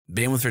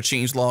Bandwidth for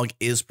changelog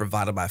is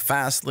provided by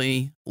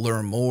Fastly.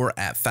 Learn more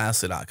at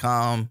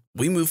fastly.com.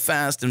 We move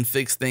fast and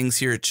fix things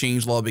here at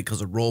changelog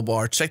because of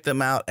Rollbar. Check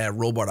them out at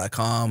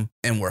rollbar.com.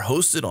 And we're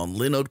hosted on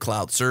Linode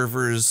Cloud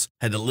servers.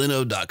 Head to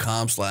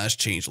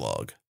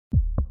linode.com/changelog.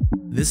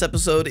 This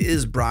episode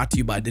is brought to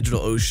you by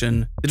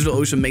DigitalOcean.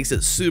 DigitalOcean makes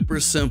it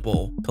super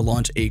simple to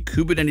launch a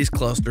Kubernetes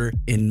cluster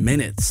in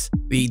minutes.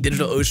 The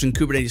DigitalOcean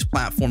Kubernetes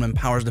platform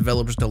empowers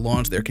developers to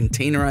launch their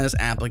containerized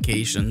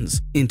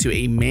applications into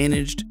a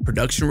managed,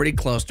 production-ready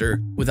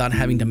cluster without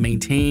having to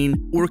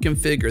maintain or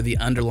configure the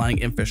underlying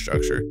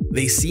infrastructure.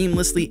 They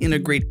seamlessly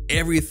integrate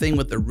everything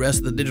with the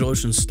rest of the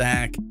DigitalOcean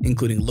stack,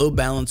 including load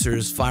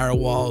balancers,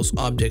 firewalls,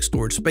 object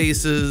storage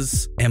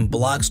spaces, and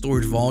block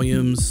storage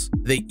volumes.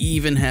 They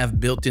even have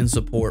built-in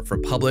support for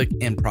public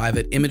and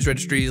private image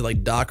registries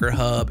like Docker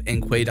Hub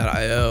and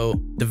Quay.io.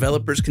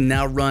 Developers can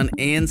now run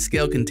and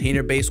scale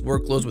container-based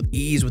workloads with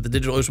ease with the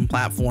DigitalOcean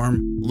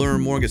platform.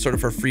 Learn more and get started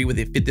for free with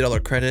a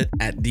 $50 credit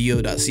at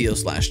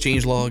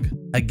do.co/changelog.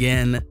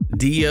 Again,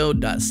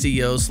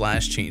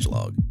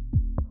 do.co/changelog.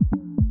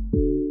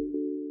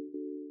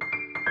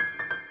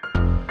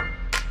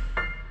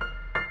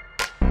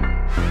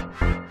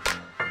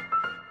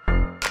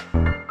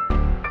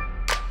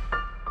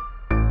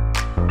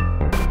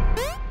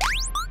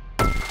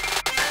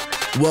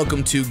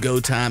 Welcome to Go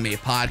Time, a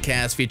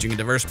podcast featuring a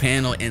diverse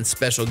panel and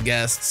special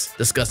guests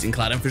discussing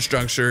cloud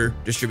infrastructure,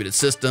 distributed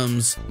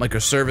systems,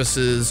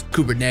 microservices,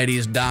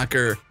 Kubernetes,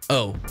 Docker,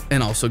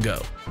 and also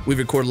Go. We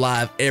record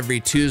live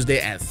every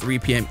Tuesday at 3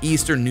 p.m.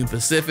 Eastern, noon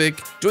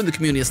Pacific. Join the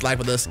community Slack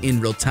with us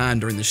in real time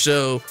during the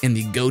show in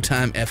the Go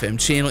Time FM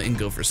channel in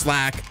Go for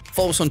Slack.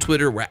 Follow us on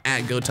Twitter, we're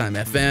at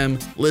GoTimeFM.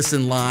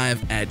 Listen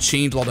live at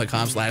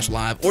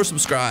changelog.com/live or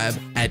subscribe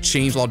at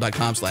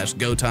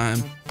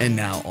changelog.com/GoTime. And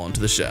now on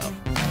to the show.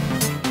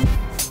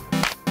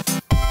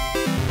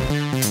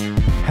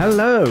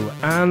 Hello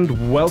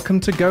and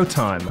welcome to Go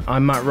Time.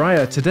 I'm Matt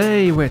Ryer.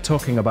 Today we're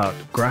talking about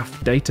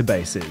graph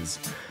databases.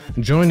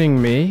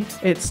 Joining me,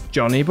 it's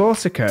Johnny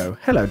Borsico.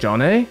 Hello,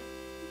 Johnny.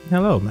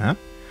 Hello, Matt.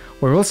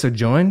 We're also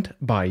joined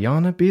by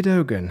Jaana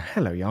Bidogan.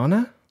 Hello,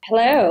 Jaana.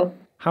 Hello.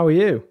 How are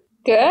you?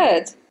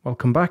 Good.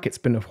 Welcome back. It's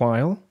been a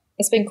while.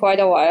 It's been quite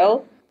a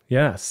while.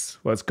 Yes.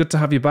 Well, it's good to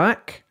have you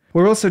back.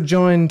 We're also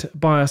joined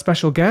by a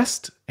special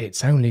guest.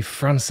 It's only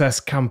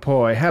Francesc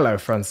Campoy. Hello,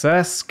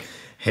 Francesc.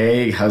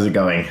 Hey, how's it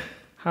going?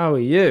 How are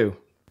you?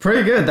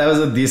 Pretty good. That was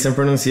a decent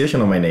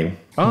pronunciation of my name.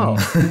 Oh,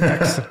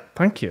 excellent.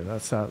 Thank you.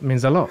 That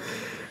means a lot.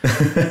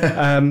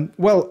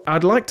 Well,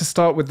 I'd like to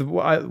start with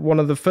one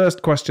of the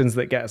first questions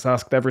that gets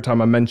asked every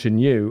time I mention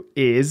you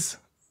is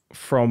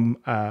from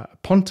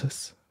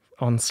Pontus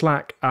on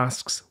Slack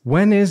asks,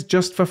 when is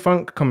Just for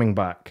Func coming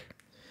back?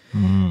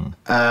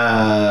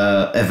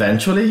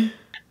 Eventually.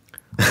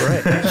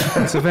 Great.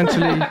 It's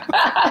eventually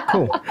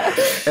cool.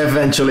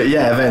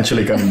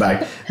 Eventually coming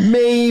back.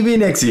 Maybe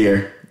next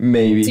year.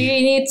 Maybe. Do you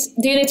need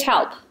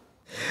help?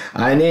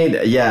 I need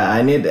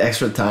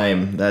extra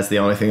time. That's the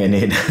only thing I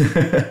need.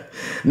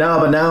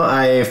 But now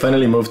I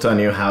finally moved to a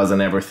new house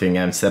and everything.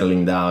 I'm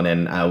settling down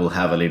and I will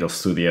have a little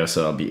studio,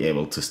 so I'll be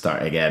able to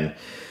start again.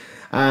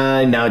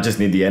 I now just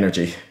need the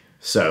energy.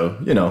 So,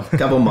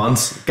 couple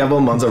months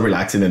of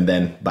relaxing and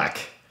then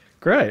back.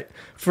 Great.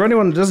 For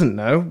anyone who doesn't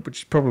know, which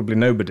is probably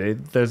nobody,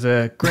 there's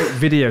a great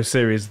video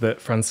series that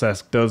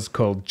Francesc does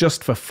called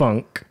Just for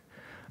Func.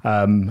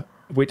 I'm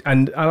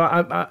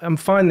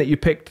fine that you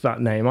picked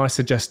that name. I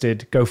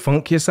suggested Go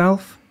Func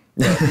Yourself.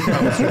 That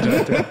was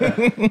rejected.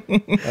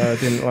 I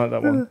didn't like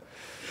that one.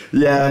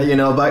 Yeah,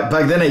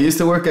 back then I used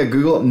to work at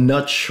Google.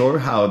 Not sure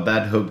how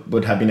that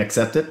would have been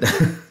accepted.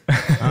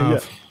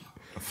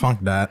 Funk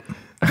that.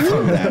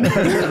 Another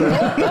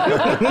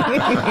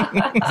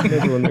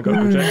one that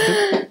got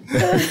rejected.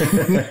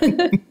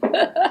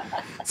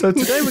 So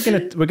today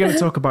we're going to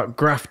talk about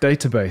graph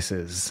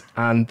databases,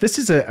 and this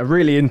is a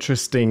really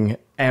interesting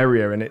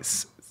area, and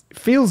it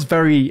feels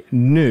very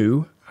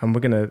new, and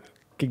we're going to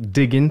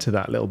dig into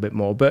that a little bit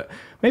more. But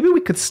maybe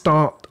we could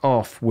start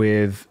off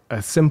with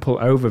a simple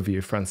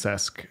overview,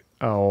 Francesc,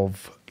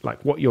 of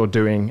like what you're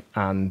doing,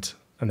 and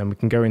then we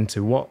can go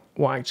into what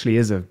actually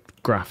is a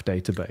graph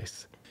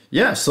database.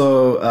 Yeah,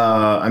 so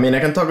I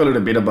can talk a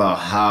little bit about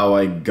how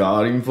I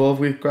got involved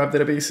with graph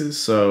databases.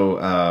 So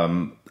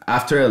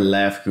after I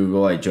left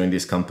Google, I joined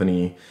this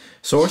company,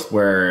 Source,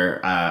 where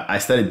I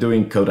started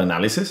doing code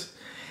analysis.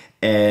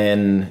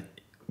 And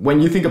when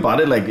you think about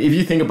it, like if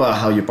you think about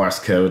how you parse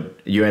code,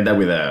 you end up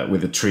with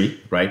a tree,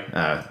 right?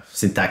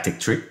 Syntactic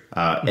tree.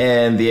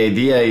 And the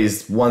idea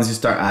is once you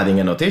start adding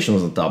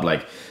annotations on top,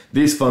 like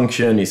this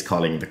function is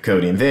calling the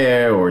code in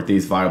there, or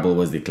this variable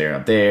was declared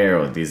up there,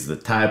 or this is the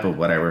type of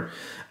whatever.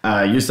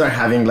 You start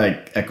having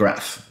like a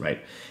graph, right?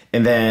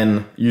 And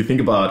then you think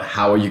about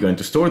how are you going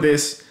to store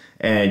this,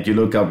 and you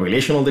look up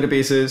relational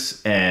databases,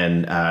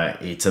 and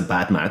it's a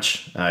bad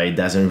match. It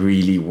doesn't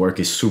really work.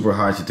 It's super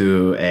hard to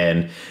do.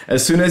 And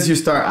as soon as you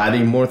start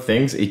adding more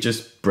things, it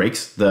just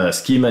breaks. The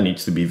schema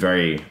needs to be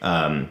very,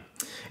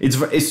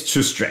 it's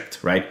too strict,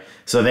 right?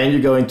 So then you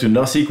go into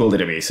NoSQL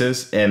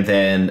databases, and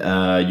then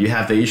you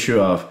have the issue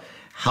of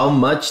how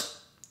much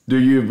do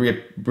you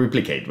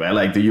replicate, right?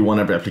 Like, do you want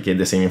to replicate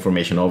the same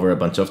information over a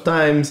bunch of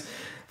times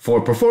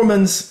for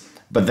performance,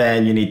 but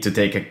then you need to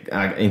take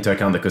into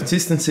account the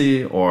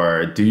consistency,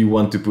 or do you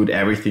want to put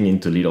everything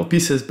into little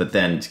pieces, but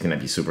then it's going to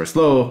be super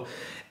slow?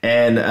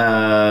 And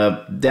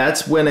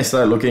that's when I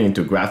started looking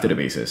into graph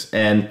databases.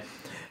 And,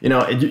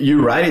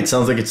 you're right, it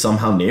sounds like it's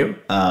somehow new.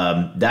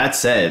 That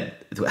said,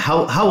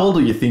 how old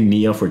do you think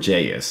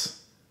Neo4j is?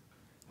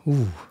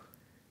 Ooh,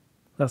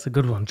 that's a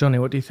good one. Johnny,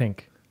 what do you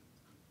think?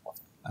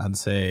 I'd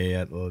say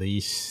at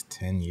least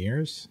 10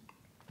 years.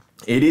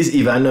 It is,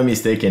 if I'm not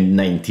mistaken,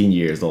 19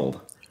 years old.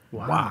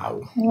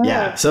 Wow.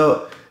 Yeah.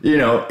 So,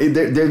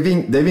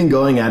 they've been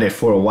going at it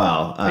for a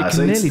while. They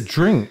can nearly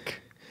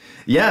drink.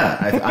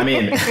 Yeah. I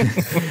mean,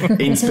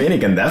 in Spain, it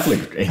can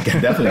definitely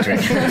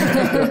drink.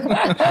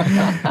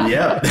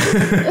 Yeah.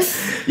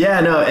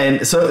 Yeah, no.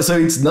 And so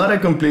it's not a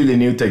completely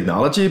new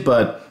technology,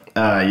 but,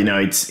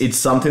 it's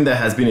something that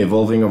has been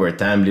evolving over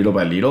time, little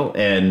by little.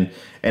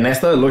 And I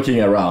started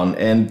looking around,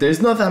 and there's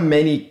not that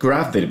many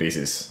graph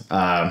databases,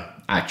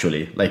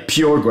 actually, like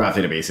pure graph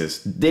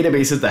databases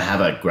that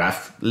have a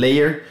graph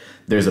layer.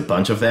 There's a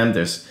bunch of them.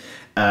 There's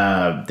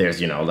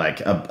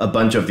like a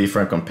bunch of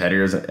different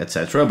competitors,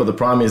 etc. But the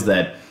problem is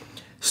that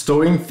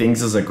storing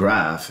things as a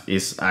graph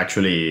is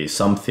actually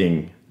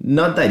something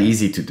not that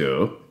easy to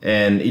do,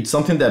 and it's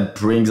something that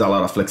brings a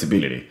lot of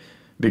flexibility,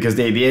 because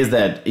the idea is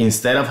that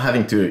instead of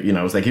having to,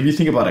 it's like if you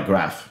think about a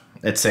graph,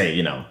 let's say,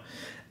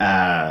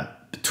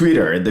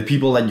 Twitter, the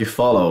people that you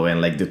follow,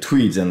 and like the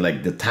tweets and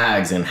like the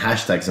tags and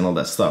hashtags and all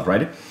that stuff,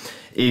 right?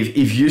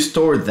 If you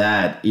store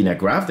that in a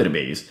graph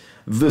database,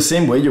 the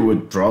same way you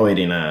would draw it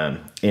in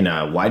a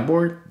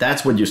whiteboard,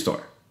 that's what you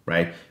store,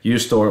 right? You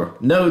store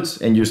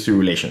nodes and you store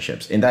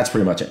relationships, and that's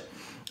pretty much it.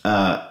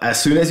 As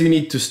soon as you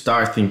need to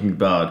start thinking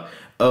about,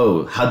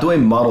 how do I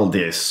model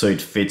this so it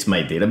fits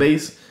my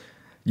database?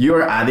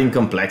 You're adding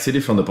complexity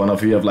from the point of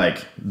view of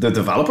like the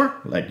developer.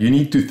 Like, you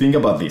need to think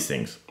about these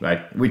things, right?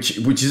 Which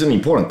is an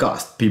important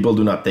cost. People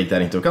do not take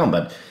that into account,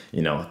 but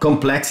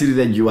complexity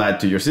that you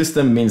add to your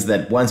system means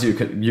that once you're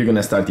going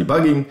to start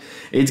debugging,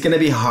 it's going to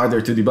be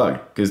harder to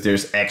debug because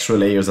there's extra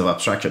layers of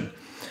abstraction.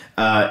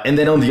 And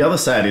then on the other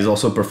side is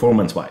also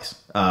performance-wise.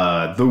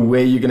 The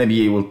way you're going to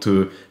be able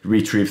to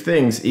retrieve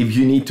things, if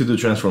you need to do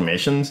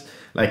transformations,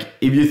 like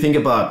if you think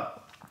about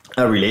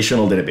a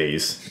relational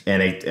database,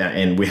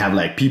 and we have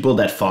like people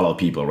that follow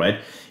people, right?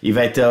 If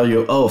I tell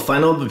you,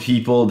 find all the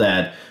people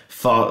that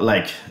follow,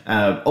 like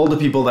all the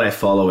people that I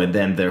follow, and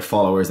then their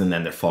followers, and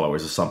then their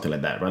followers, or something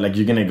like that, right? Like,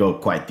 you're gonna go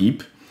quite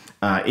deep.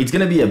 It's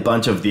gonna be a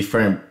bunch of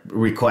different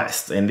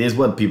requests, and this is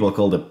what people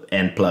call the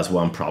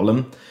N+1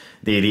 problem.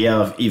 The idea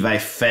of, if I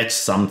fetch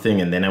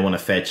something and then I want to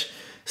fetch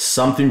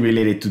something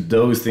related to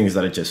those things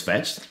that I just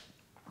fetched,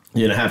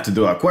 you have to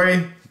do a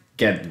query.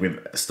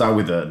 Start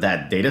with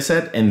that data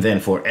set, and then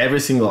for every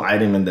single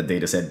item in the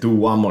data set, do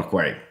one more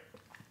query.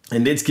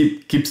 And it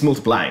keeps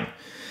multiplying.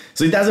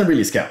 So it doesn't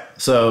really scale.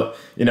 So,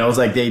 it's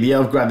like the idea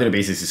of graph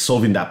databases is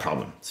solving that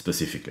problem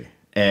specifically.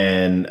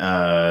 And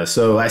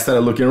so I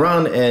started looking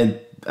around, and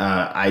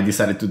I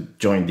decided to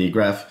join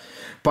dgraph.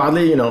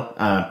 Partly,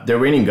 they're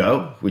raining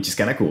Go, which is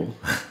kind of cool.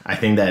 I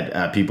think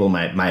that people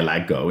might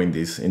like Go in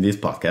this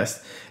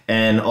podcast.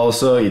 And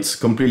also, it's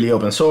completely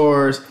open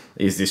source,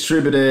 it's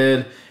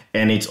distributed,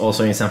 and it's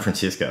also in San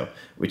Francisco,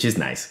 which is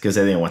nice because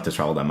I didn't want to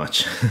travel that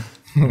much.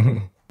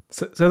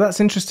 So that's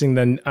interesting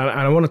then, and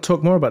I want to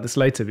talk more about this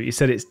later. But you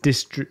said it's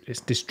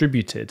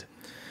distributed.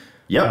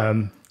 Yeah.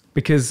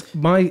 Because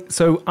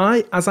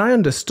as I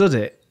understood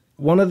it,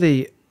 one of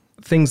the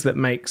things that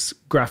makes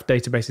graph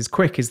databases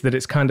quick is that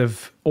it's kind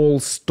of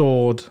all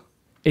stored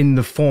in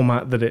the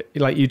format that it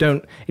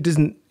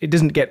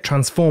doesn't get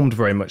transformed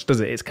very much, does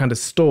it? It's kind of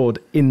stored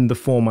in the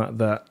format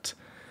that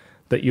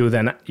you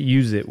then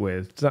use it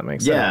with. Does that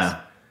make sense?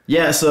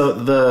 Yeah. So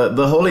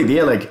the whole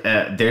idea,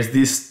 there's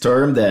this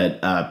term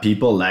that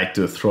people like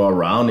to throw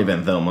around,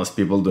 even though most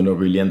people do not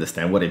really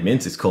understand what it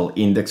means. It's called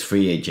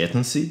index-free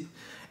adjacency.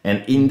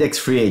 And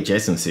index-free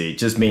adjacency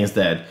just means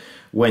that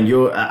when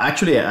you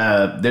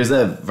there's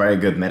a very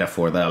good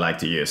metaphor that I like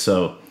to use.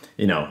 So,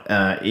 in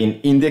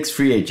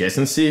index-free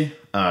adjacency,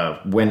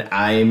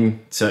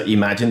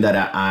 imagine that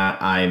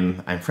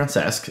I'm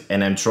Francesc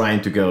and I'm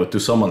trying to go to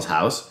someone's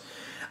house.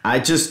 I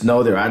just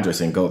know their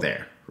address and go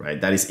there, right?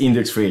 That is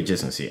index-free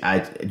adjacency.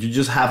 You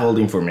just have all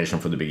the information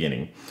from the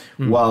beginning.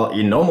 While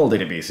in normal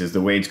databases,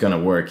 the way it's going to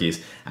work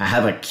is I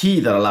have a key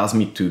that allows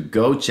me to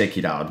go check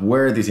it out,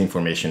 where this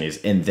information is,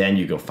 and then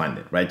you go find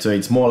it, right? So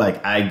it's more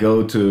like I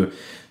go to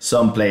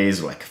some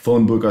place like a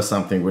phone book or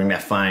something, we're going to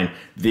find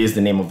this,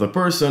 the name of the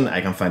person,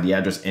 I can find the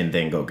address, and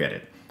then go get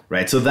it,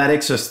 right? So that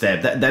extra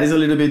step, that is a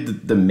little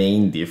bit the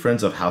main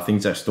difference of how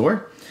things are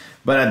stored.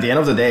 But at the end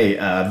of the day,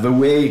 the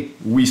way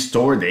we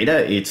store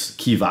data, it's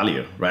key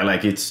value, right?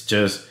 Like, it's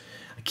just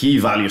a key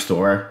value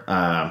store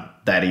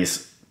that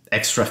is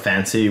extra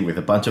fancy with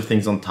a bunch of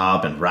things on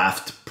top and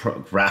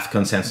Raft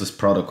consensus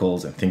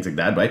protocols and things like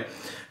that, right?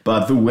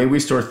 But the way we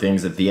store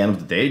things at the end of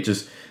the day,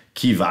 just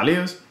key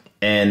values.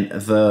 And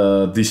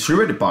the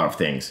distributed part of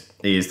things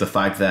is the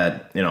fact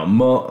that,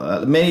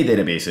 many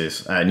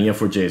databases,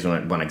 Neo4j is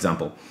one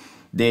example,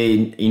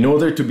 in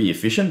order to be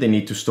efficient, they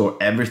need to store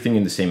everything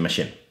in the same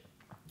machine,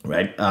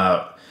 right?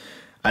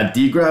 At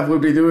dgraph,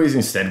 what we do is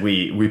instead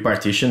we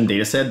partition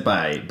dataset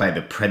by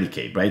the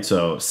predicate, right?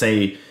 So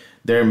say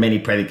there are many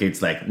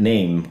predicates like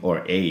name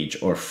or age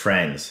or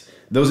friends.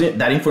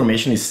 That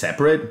information is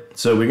separate,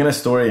 so we're gonna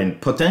store it in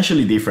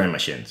potentially different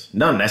machines.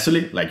 Not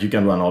necessarily, like you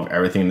can run all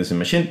everything in the same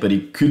machine, but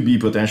it could be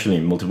potentially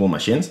in multiple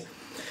machines.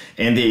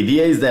 And the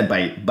idea is that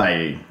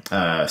by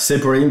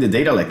separating the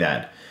data like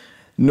that,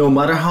 no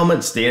matter how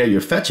much data you're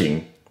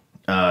fetching,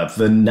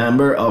 the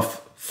number of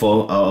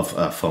phone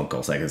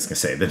calls, I was gonna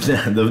say,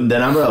 the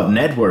number of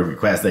network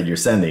requests that you're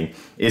sending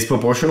is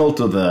proportional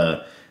to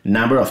the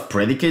number of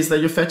predicates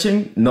that you're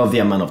fetching, not the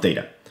amount of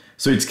data.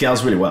 So it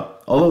scales really well.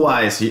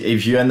 Otherwise,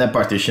 if you end up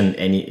partition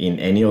in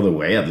any other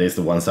way, at least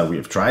the ones that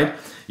we've tried,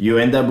 you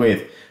end up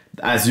with,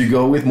 as you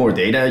go with more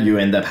data, you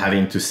end up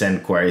having to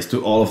send queries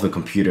to all of the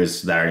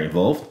computers that are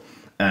involved,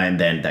 and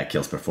then that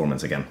kills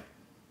performance again.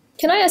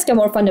 Can I ask a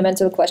more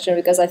fundamental question?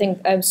 Because I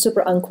think I'm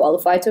super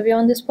unqualified to be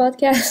on this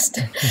podcast.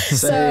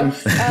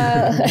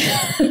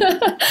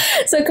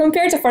 So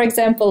compared to, for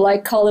example,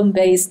 like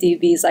column-based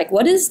DBs, like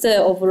what is the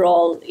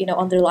overall,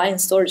 underlying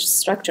storage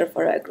structure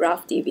for a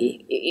graph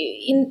DB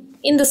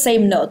in the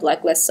same node?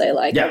 Like let's say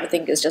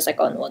everything is just like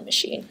on one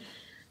machine.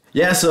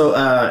 Yeah, so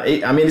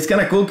it's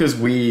kind of cool because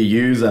we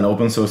use an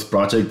open source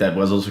project that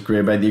was also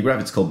created by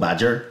dgraph. It's called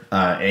Badger,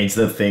 and it's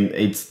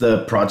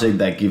the project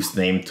that gives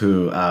name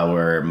to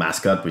our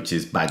mascot, which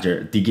is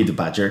Badger, Diggy the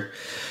Badger.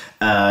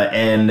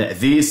 And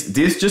this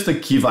is just a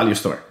key value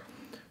store,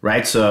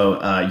 right? So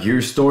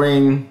you're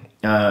storing.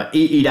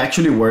 It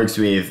actually works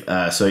with.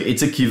 So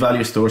it's a key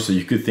value store. So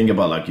you could think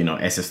about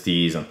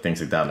SSDs and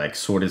things like that, like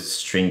sorted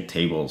string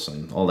tables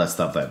and all that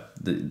stuff that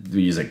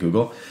we use at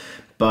Google.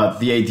 But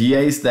the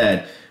idea is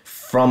that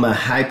from a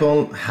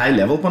high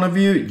level point of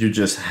view, you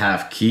just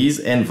have keys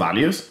and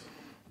values.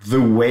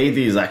 The way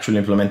this is actually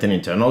implemented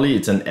internally,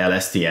 it's an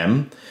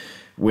LSTM,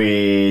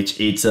 which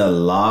it's a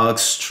log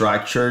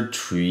structure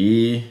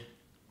tree.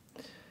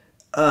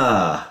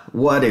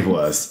 What it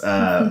was?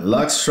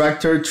 Log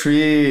structure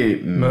tree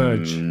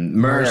merge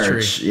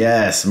tree.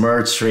 Yes,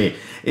 merge tree.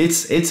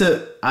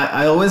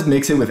 I always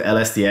mix it with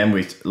LSTM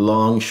with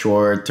long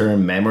short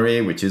term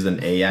memory, which is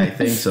an AI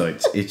thing. So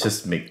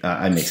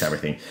I mix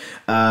everything.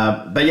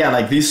 But yeah,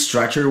 like this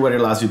structure, what it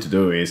allows you to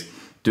do is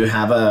to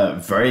have a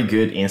very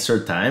good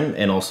insert time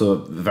and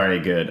also very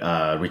good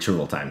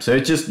retrieval time. So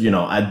it's just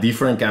a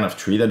different kind of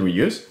tree that we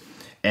use.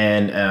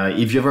 And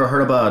if you ever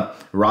heard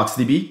about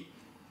RocksDB,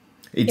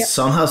 it's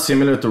somehow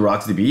similar to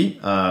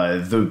RocksDB.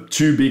 The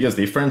two biggest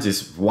difference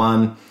is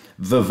one,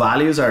 the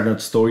values are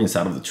not stored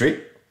inside of the tree,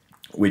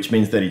 which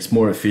means that it's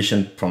more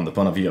efficient from the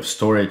point of view of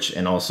storage.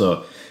 And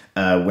also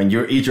when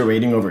you're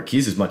iterating over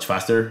keys, it's much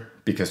faster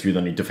because you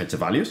don't need to fetch the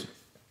values.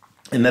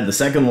 And then the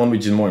second one,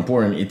 which is more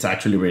important, it's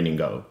actually written in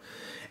Go.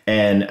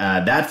 And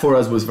that for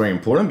us was very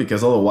important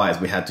because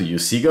otherwise we had to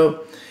use Seago.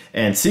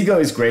 And Seago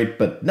is great,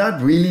 but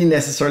not really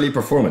necessarily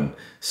performant.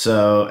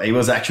 So it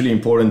was actually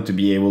important to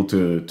be able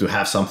to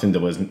have something that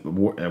was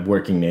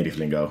working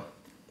natively in Go.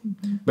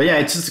 Mm-hmm. But yeah,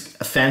 it's just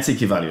a fancy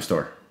key value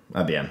store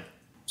at the end.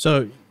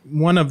 So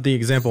one of the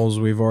examples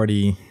we've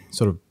already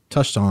sort of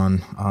touched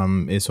on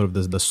is sort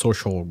of the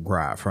social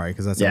graph, right?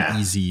 Because that's an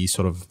easy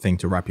sort of thing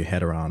to wrap your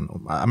head around.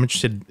 I'm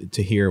interested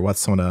to hear what's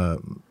some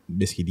of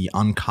the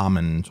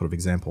uncommon sort of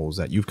examples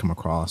that you've come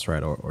across,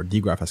 right? Or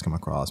dgraph has come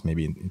across,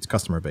 maybe in its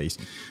customer base,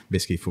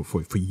 basically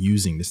for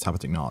using this type of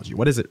technology.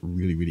 What is it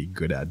really, really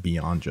good at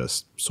beyond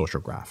just social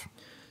graph?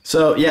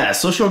 So yeah,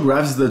 social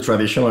graphs is the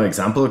traditional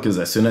example because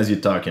as soon as you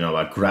talk,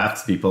 about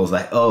graphs, people's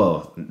like,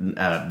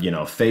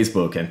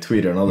 Facebook and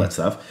Twitter and all that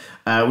stuff,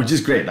 which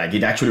is great. Like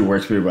it actually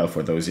works really well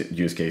for those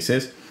use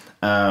cases.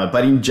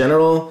 But in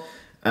general,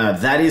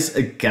 that is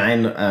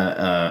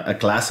a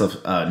class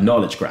of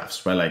knowledge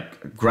graphs, right?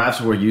 Like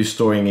graphs where you're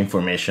storing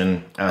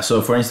information.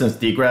 So for instance,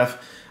 dgraph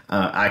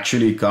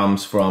actually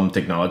comes from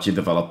technology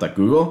developed at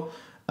Google.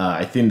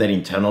 I think that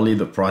internally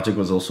the project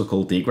was also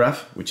called dgraph,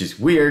 which is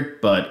weird,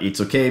 but it's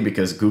okay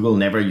because Google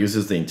never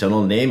uses the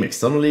internal name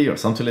externally or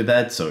something like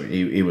that. So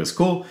it was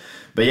cool.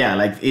 But yeah,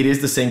 like it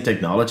is the same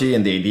technology.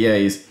 And the idea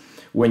is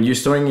when you're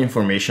storing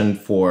information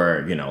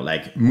for,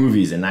 like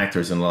movies and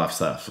actors and a lot of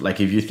stuff,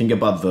 like if you think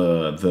about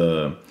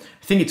I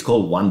think it's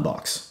called one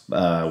box,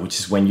 which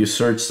is when you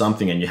search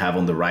something and you have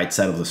on the right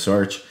side of the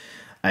search,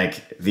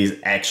 like this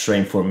extra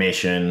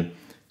information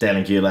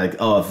telling you like,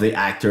 the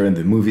actor and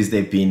the movies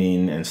they've been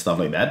in and stuff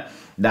like that,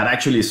 that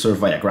actually is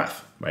served by a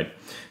graph, right?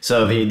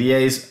 So the idea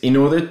is in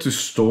order to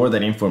store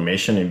that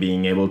information and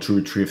being able to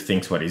retrieve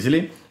things quite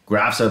easily,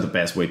 graphs are the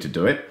best way to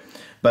do it.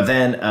 But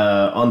then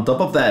on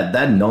top of that,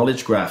 that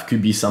knowledge graph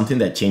could be something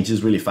that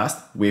changes really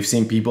fast. We've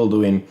seen people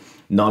doing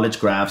knowledge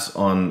graphs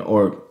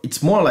or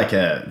it's more like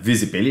a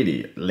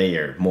visibility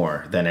layer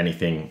more than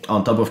anything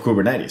on top of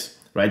Kubernetes,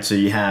 right? So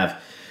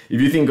if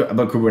you think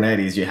about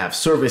Kubernetes, you have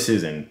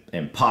services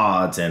and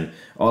pods and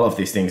all of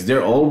these things.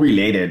 They're all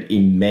related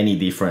in many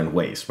different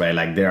ways, right?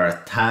 Like there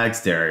are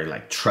tags, there are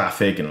like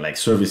traffic and like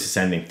services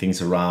sending things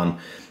around.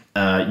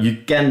 You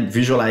can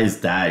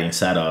visualize that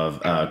inside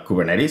of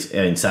Kubernetes,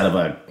 inside of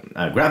a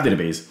graph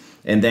database,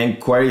 and then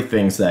query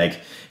things like,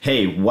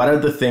 hey, what are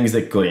the things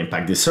that could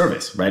impact this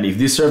service, right? If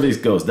this service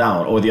goes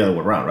down, or the other way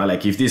around, right?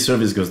 Like if this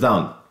service goes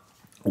down,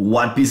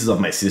 what pieces of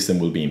my system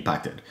will be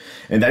impacted?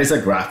 And that is a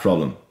graph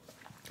problem.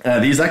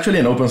 This is actually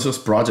an open source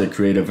project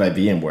created by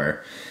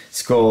VMware.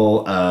 It's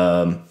called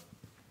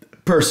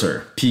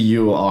Purser,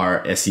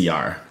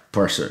 P-U-R-S-E-R,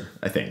 Purser,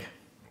 I think.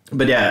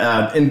 But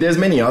yeah, and there's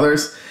many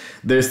others.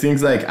 There's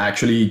things like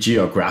actually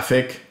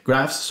geographic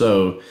graphs.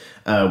 So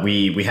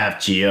we have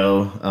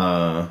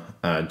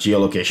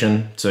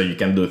geolocation. So you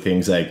can do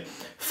things like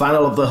find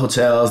all of the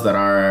hotels that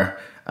are,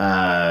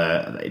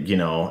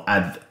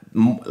 at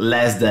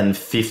less than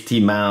 50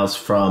 miles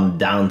from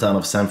downtown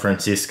of San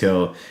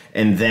Francisco,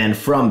 and then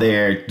from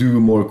there do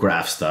more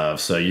graph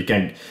stuff. So you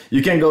can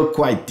go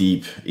quite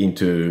deep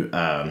into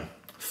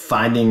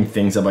finding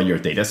things about your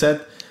data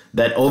set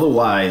that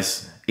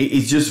otherwise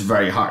it's just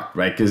very hard,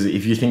 right? Because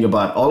if you think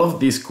about all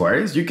of these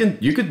queries, you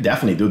could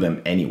definitely do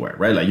them anywhere,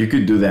 right? Like you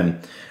could do them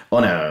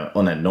on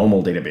a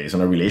normal database,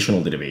 on a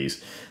relational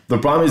database. The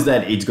problem is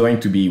that it's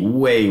going to be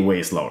way,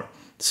 way slower.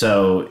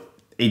 So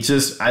it's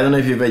just, I don't know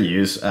if you've ever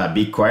used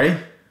BigQuery.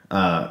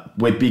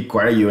 With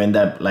BigQuery, you end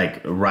up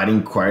like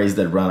writing queries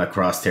that run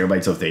across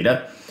terabytes of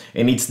data.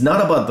 And it's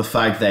not about the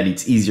fact that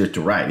it's easier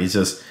to write. It's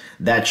just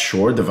that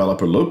short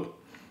developer loop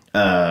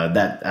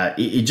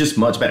it's just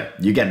much better.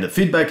 You get the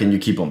feedback and you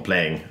keep on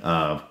playing.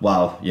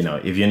 While,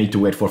 if you need to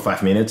wait for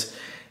 5 minutes,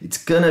 it's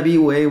going to be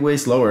way, way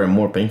slower and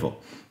more painful.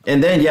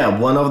 And then,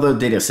 one other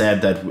data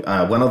set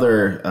one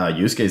other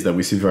use case that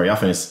we see very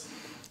often is,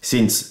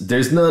 since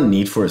there's no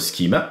need for a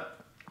schema,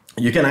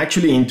 you can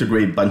actually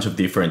integrate a bunch of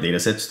different data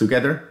sets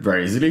together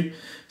very easily.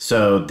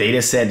 So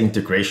data set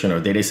integration or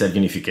data set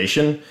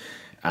unification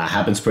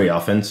happens pretty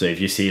often. So if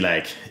you see,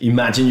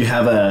 imagine you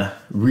have a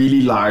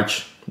really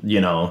large,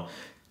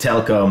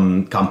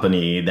 telecom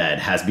company that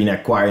has been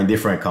acquiring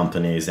different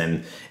companies,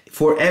 and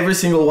for every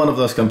single one of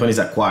those companies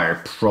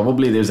acquired,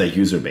 probably there's a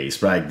user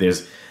base, right?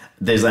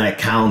 There's an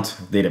account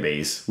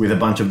database with a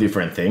bunch of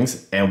different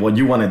things. And what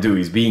you want to do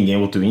is being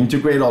able to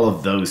integrate all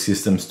of those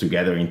systems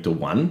together into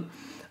one.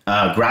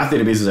 Graph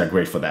databases are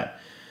great for that.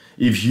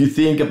 If you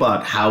think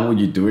about how would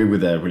you do it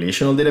with a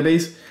relational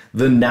database,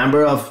 the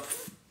number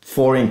of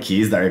foreign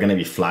keys that are going to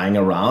be flying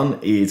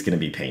around is going to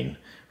be pain,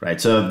 right?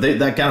 So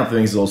that kind of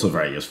thing is also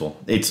very useful.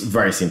 It's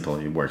very simple.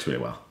 It works really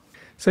well.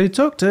 So you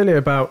talked earlier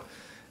about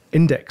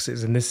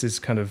indexes, and this is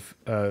kind of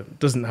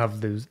doesn't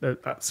have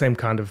that same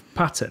kind of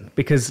pattern,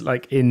 because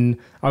I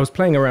was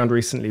playing around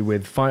recently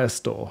with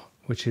Firestore,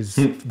 which is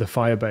the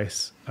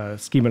Firebase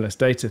schemaless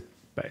data.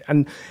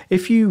 And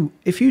if you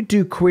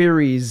do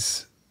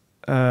queries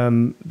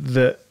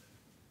that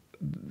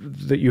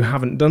you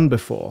haven't done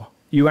before,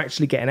 you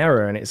actually get an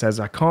error, and it says,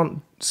 I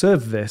can't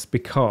serve this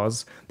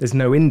because there's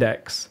no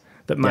index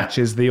that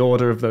matches the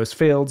order of those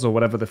fields or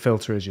whatever the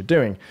filter is you're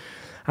doing.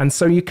 And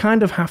so you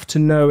kind of have to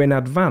know in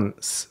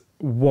advance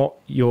what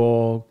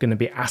you're going to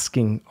be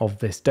asking of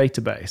this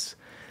database.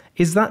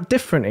 Is that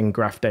different in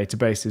graph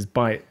databases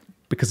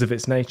because of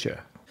its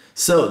nature?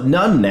 So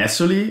not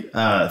necessarily.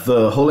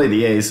 The whole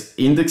idea is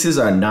indexes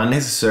are not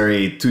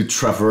necessary to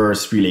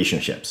traverse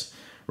relationships,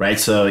 right?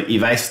 So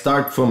if I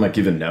start from a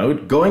given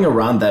node, going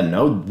around that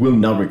node will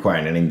not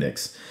require an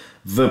index.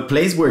 The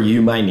place where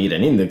you might need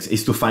an index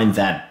is to find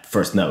that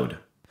first node.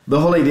 The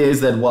whole idea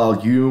is that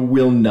while you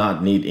will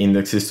not need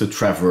indexes to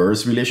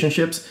traverse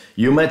relationships,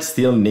 you might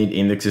still need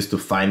indexes to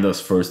find those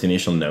first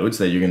initial nodes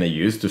that you're going to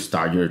use to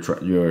start your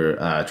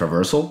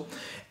traversal.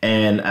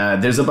 And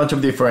there's a bunch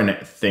of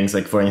different things.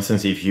 Like, for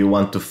instance, if you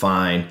want to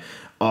find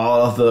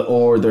all of the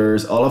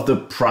orders, all of the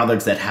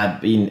products that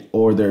have been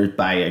ordered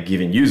by a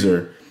given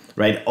user,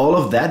 right? All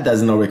of that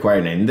does not require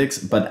an index,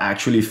 but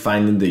actually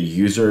finding the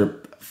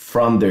user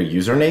from their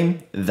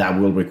username, that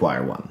will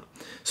require one.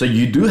 So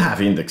you do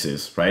have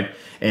indexes, right?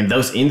 And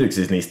those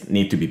indexes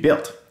need to be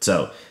built.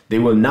 So they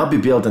will not be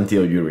built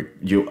until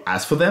you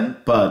ask for them.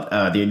 But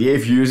the idea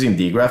of using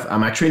dgraph,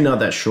 I'm actually not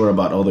that sure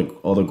about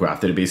all the graph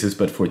databases,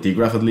 but for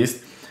dgraph at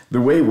least, the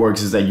way it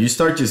works is that you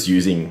start just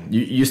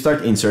you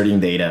start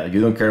inserting data.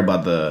 You don't care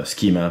about the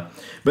schema,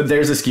 but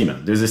there's a schema.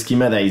 There's a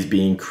schema that is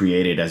being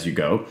created as you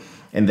go.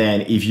 And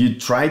then if you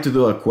try to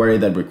do a query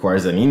that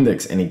requires an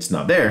index and it's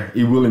not there,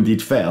 it will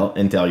indeed fail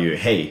and tell you,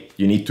 hey,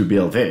 you need to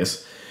build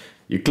this.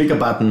 You click a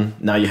button,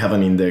 now you have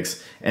an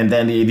index. And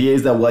then the idea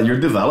is that while you're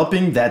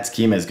developing, that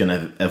schema is going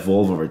to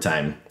evolve over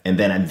time. And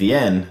then at the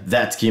end,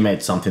 that schema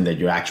is something that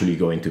you're actually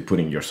going to put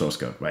in your source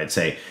code, right?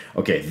 Say,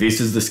 okay, this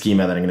is the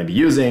schema that I'm going to be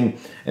using.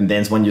 And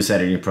then when you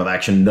set it in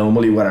production,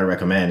 normally what I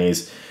recommend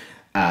is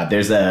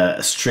there's a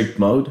strict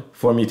mode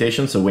for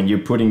mutation. So when you're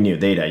putting new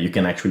data, you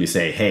can actually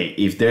say, hey,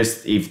 if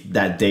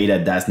that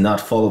data does not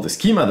follow the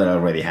schema that I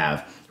already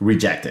have,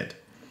 reject it.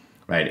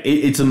 Right?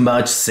 It's a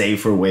much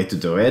safer way to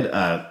do it.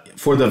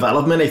 for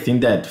development, I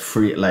think that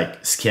free,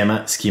 like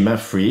schema-less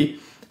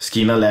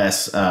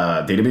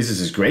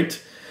databases is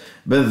great.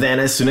 But then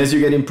as soon as you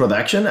get in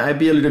production, I'd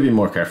be a little bit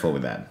more careful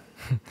with that.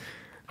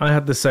 I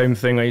had the same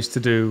thing. I used to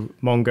do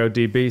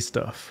MongoDB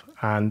stuff.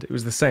 And it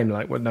was the same.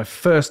 Like when I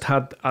first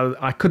had,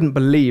 I couldn't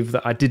believe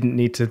that I didn't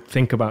need to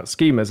think about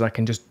schemas. I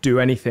can just do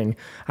anything.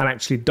 And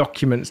actually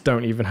documents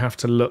don't even have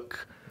to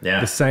look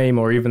the same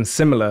or even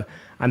similar.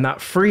 And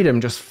that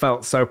freedom just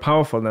felt so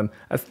powerful. And then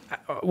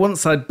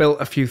once I'd built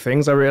a few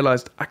things, I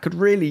realized I could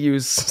really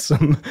use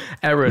some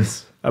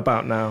errors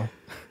about now.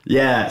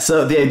 Yeah.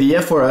 So the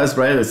idea for us,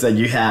 right, is that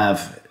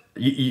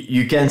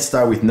you can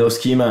start with no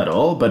schema at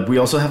all, but we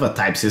also have a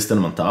type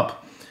system on top.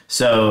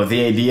 So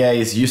the idea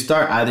is you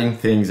start adding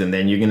things and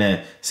then you're going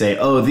to say,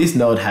 oh, this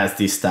node has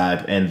this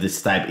type and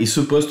this type is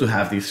supposed to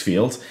have these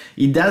fields.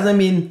 It doesn't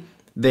mean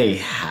they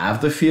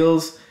have the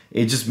fields.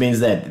 It just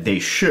means that they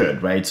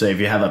should, right? So if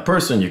you have a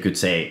person, you could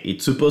say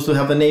it's supposed to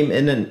have a name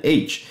and an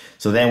age.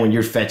 So then when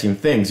you're fetching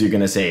things, you're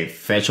going to say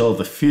fetch all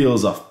the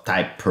fields of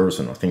type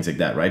person or things like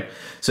that, right?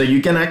 So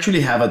you can actually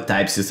have a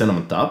type system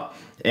on top,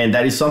 and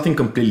that is something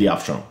completely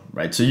optional,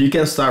 right? So you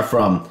can start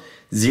from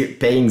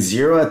paying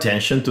zero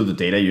attention to the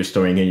data you're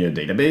storing in your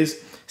database,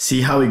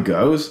 see how it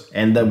goes,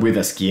 end up with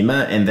a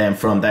schema, and then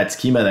from that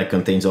schema that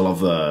contains all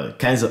of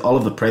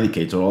the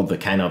predicates or all the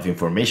kind of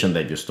information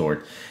that you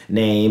stored,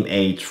 name,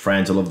 age,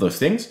 friends, all of those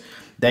things,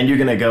 then you're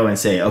gonna go and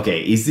say, okay,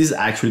 is this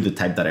actually the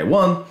type that I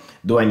want?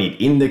 Do I need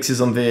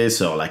indexes on this?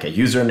 So like a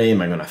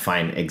username, I'm gonna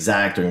find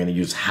exact, or I'm gonna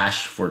use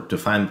hash to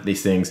find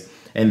these things,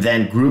 and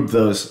then group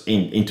those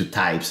into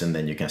types, and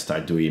then you can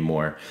start doing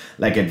more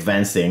like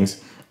advanced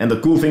things. And the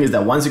cool thing is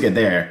that once you get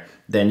there,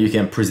 then you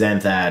can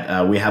present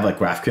that we have a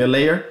GraphQL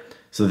layer.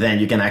 So then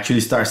you can actually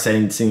start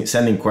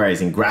sending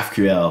queries in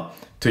GraphQL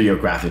to your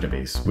graph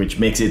database, which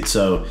makes it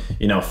so,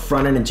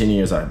 front-end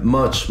engineers are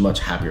much,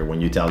 much happier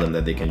when you tell them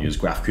that they can use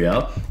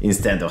GraphQL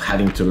instead of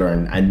having to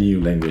learn a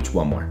new language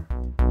one more.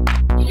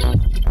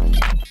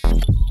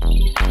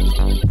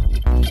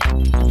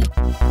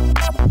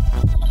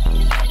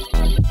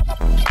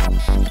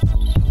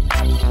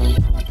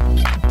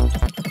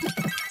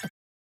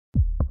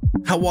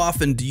 How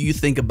often do you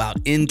think about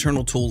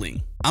internal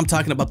tooling? I'm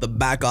talking about the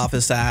back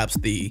office apps,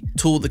 the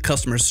tool the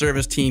customer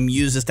service team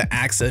uses to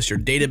access your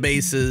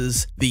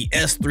databases, the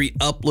S3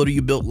 uploader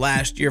you built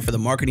last year for the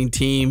marketing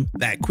team,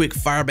 that quick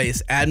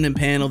Firebase admin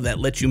panel that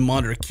lets you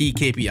monitor key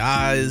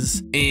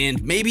KPIs,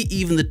 and maybe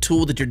even the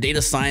tool that your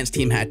data science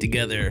team had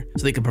together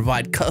so they could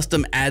provide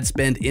custom ad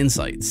spend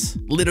insights.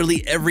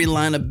 Literally every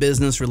line of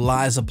business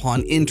relies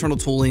upon internal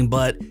tooling,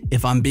 but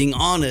if I'm being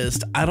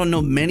honest, I don't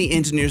know many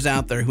engineers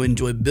out there who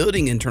enjoy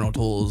building internal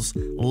tools,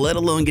 let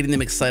alone getting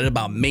them excited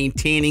about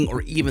maintaining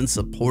or even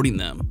supporting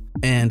them.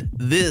 And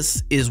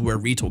this is where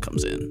Retool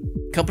comes in.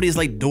 Companies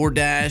like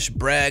DoorDash,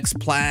 Brex,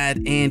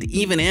 Plaid, and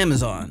even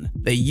Amazon,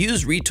 they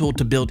use Retool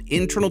to build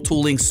internal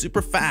tooling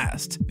super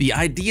fast. The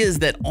idea is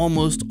that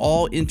almost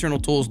all internal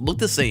tools look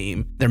the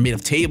same. They're made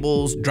of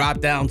tables,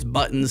 drop-downs,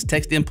 buttons,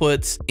 text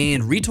inputs,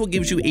 and Retool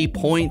gives you a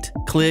point,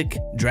 click,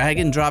 drag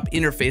and drop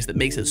interface that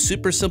makes it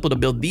super simple to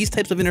build these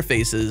types of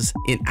interfaces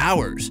in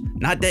hours,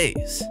 not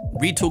days.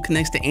 Retool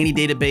connects to any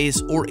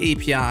database or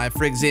API,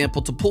 for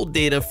example, to pull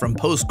data from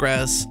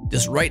Postgres.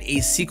 Just write a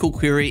SQL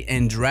query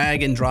and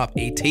drag and drop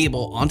a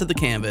table onto the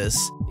canvas.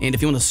 And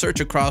if you want to search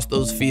across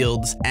those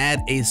fields,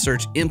 add a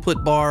search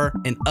input bar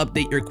and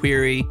update your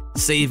query,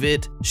 save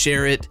it,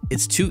 share it.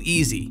 It's too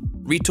easy.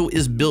 Retool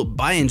is built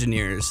by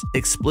engineers,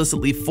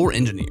 explicitly for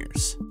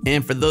engineers.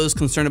 And for those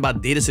concerned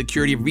about data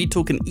security,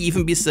 Retool can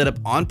even be set up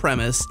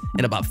on-premise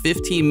in about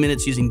 15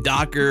 minutes using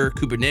Docker,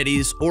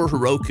 Kubernetes, or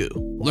Heroku.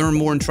 Learn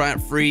more and try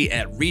it free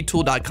at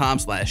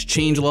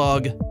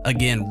retool.com/changelog.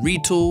 Again,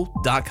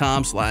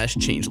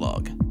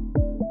 retool.com/changelog.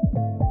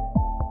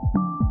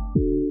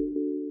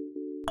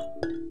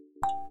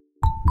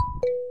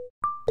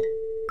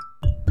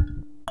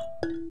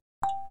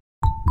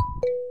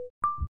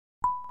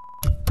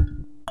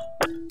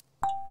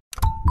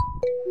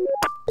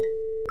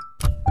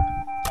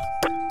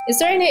 Is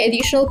there any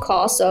additional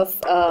cost of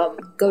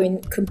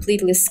going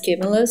completely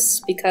schemaless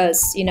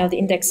because the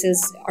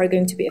indexes are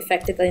going to be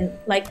affected, and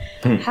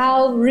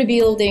how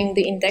rebuilding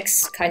the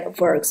index kind of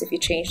works if you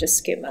change the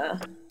schema?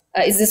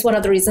 Is this one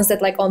of the reasons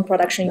that on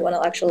production you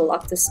want to actually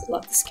lock the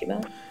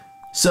schema?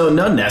 So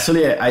not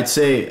necessarily. I'd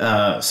say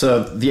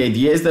so. The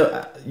idea is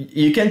that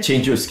you can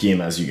change your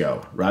schema as you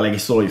go, right?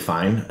 It's totally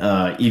fine.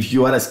 If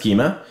you add a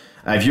schema.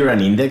 If you're an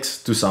index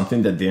to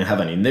something that didn't have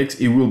an index,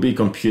 it will be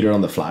computed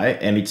on the fly,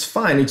 and it's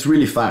fine. It's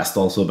really fast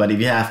also. But if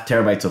you have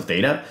terabytes of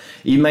data,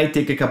 it might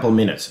take a couple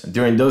minutes.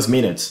 During those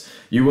minutes,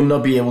 you will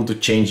not be able to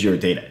change your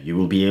data. You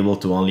will be able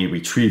to only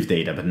retrieve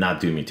data, but not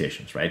do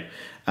mutations, right?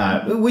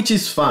 Which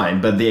is fine.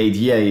 But the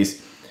idea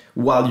is,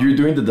 while you're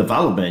doing the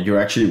development,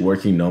 you're actually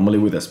working normally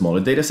with a smaller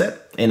data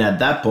set. And at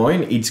that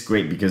point, it's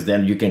great because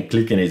then you can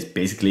click and it's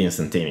basically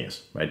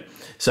instantaneous, right?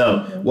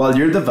 So while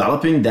you're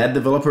developing that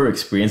developer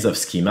experience of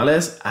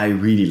schemaless, I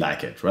really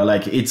like it,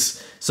 right?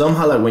 It's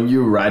somehow when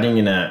you're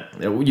writing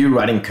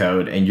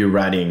code and you're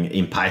writing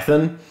in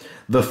Python,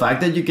 the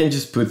fact that you can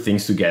just put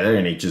things together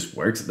and it just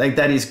works, like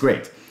that is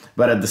great.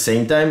 But at the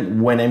same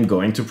time, when I'm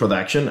going to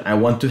production, I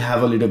want to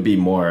have a little bit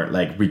more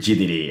like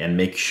rigidity and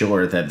make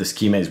sure that the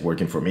schema is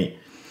working for me.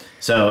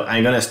 So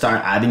I'm going to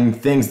start adding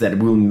things that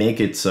will make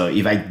it so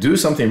if I do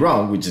something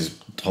wrong, which is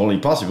totally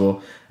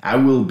possible, I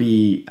will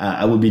be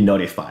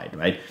notified,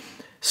 right?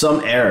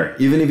 Some error,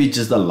 even if it's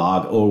just a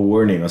log or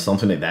warning or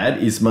something like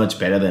that, is much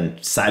better than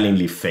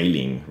silently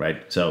failing, right?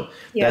 So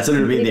that's a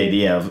little bit the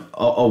idea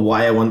of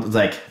why I want,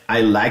 like,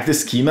 I like the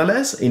schema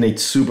less and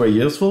it's super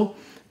useful.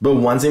 But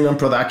once I'm in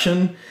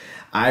production,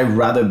 I'd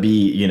rather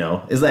be,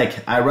 it's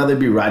like I'd rather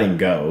be writing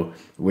Go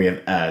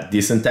with a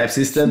decent type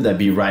system than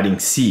be writing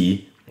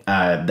C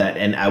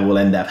and I will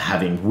end up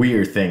having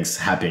weird things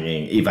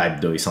happening if I'm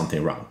doing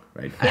something wrong,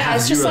 right? I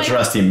have zero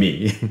trust in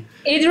me.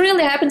 It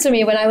really happened to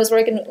me when I was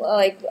working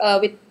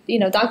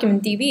with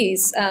document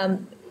DBs.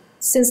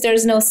 Since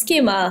there's no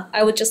schema,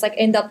 I would just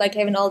end up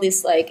having all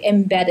these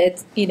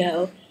embedded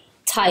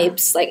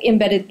types,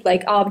 embedded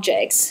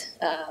objects.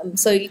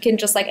 So you can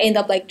just end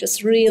up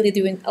just really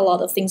doing a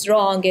lot of things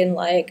wrong, and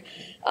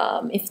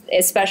if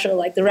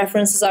especially the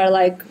references are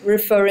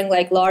referring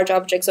large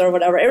objects or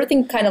whatever,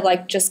 everything kind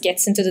of just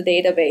gets into the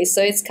database.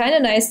 So it's kind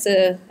of nice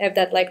to have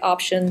that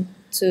option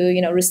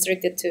to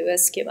restrict it to a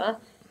schema.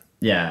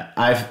 Yeah,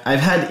 I've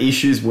had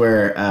issues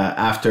where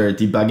after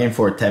debugging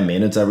for 10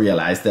 minutes, I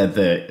realized that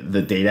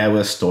the data I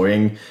was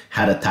storing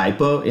had a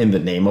typo in the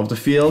name of the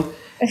field.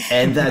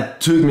 And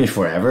that took me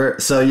forever.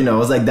 So, I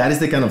was like, that is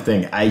the kind of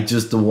thing I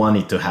just don't want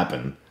it to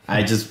happen.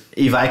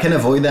 If I can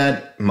avoid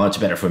that, much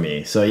better for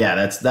me. So yeah,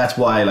 that's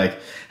why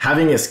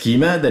having a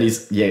schema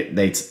that's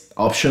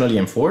optionally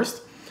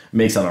enforced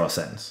makes a lot of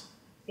sense.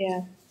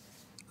 Yeah.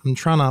 I'm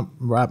trying to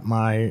wrap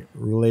my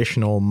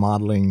relational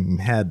modeling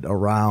head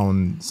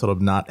around sort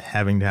of not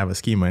having to have a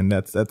schema, and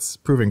that's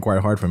proving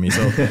quite hard for me.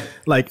 So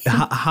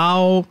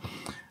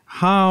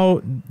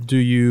how do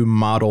you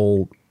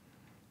model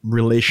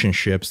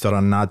relationships that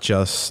are not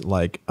just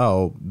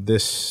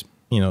this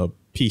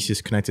piece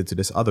is connected to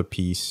this other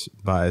piece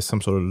by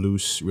some sort of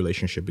loose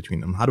relationship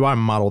between them? How do I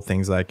model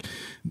things like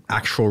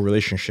actual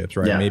relationships,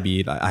 right? Yeah.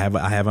 Maybe I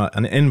have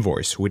an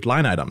invoice with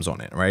line items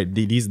on it, right?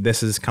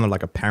 This is kind of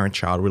like a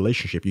parent-child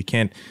relationship. You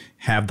can't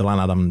have the line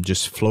item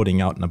just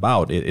floating out and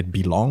about. It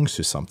belongs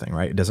to something,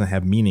 right? It doesn't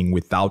have meaning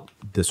without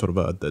the sort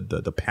of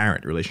the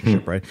parent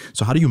relationship, right?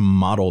 So how do you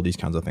model these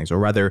kinds of things? Or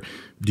rather,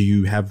 do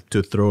you have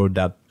to throw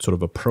that sort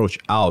of approach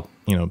out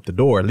the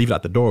door, leave it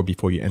at the door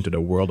before you enter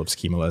the world of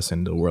schemaless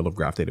and the world of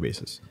graph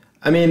databases?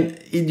 I mean,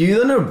 you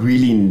don't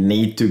really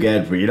need to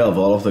get rid of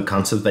all of the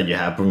concepts that you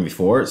have from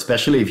before,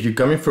 especially if you're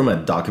coming from a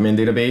document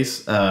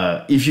database.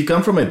 If you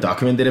come from a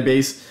document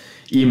database,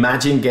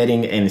 imagine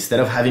instead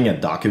of having a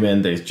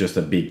document that is just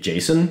a big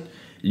JSON,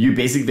 you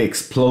basically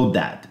explode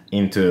that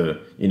into,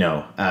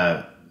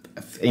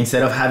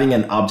 instead of having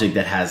an object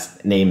that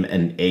has name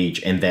and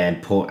age and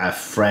then a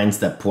friends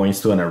that points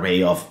to an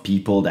array of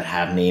people that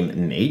have name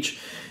and age,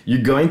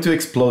 you're going to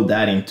explode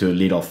that into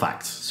little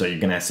facts. So you're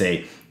going to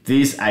say,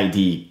 this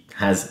ID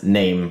has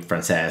name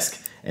Francesc,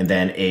 and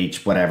then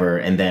age, whatever,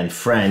 and then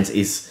friends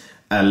is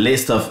a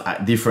list of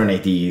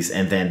different IDs,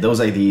 and then those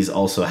IDs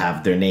also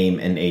have their name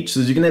and age. So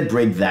you're going to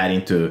break that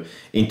into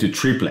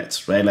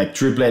triplets, right? Like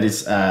triplet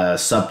is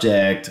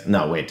subject,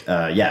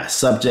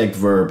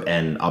 verb,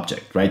 and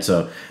object, right?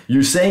 So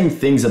you're saying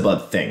things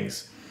about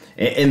things.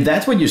 And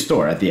that's what you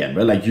store at the end,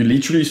 right? You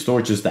literally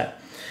store just that.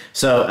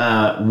 So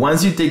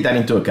once you take that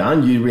into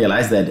account, you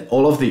realize that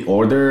all of the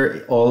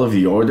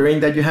ordering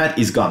that you had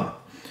is gone.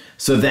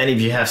 So then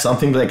if you have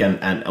something like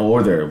an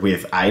order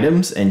with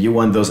items and you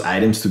want those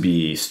items to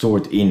be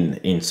stored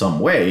in some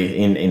way,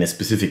 in a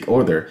specific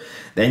order,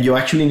 then you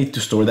actually need to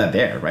store that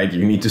there, right?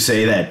 You need to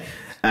say that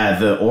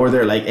the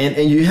order,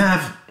 and you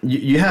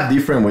have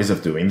different ways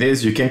of doing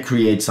this. You can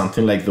create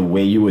something like the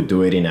way you would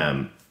do it in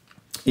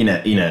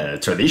a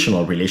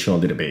traditional relational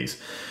database,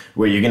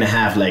 where you're going to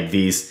have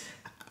this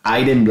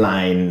item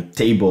line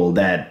table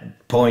that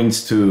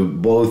points to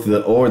both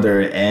the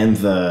order and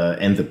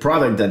the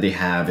product that they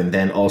have, and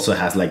then also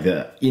has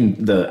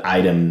the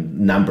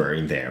item number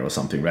in there or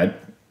something, right?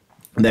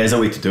 There's a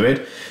way to do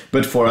it,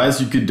 but for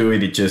us, you could do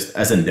it just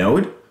as a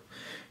node.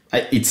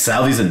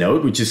 Itself is a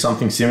node, which is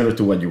something similar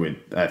to what you would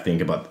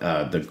think about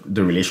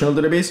the relational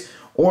database.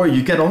 Or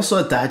you can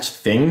also attach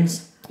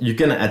things. You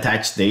can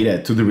attach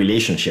data to the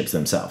relationships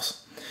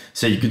themselves.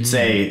 So you could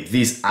say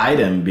this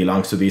item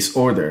belongs to this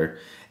order.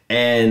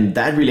 And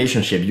that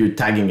relationship, you're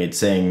tagging it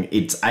saying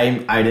it's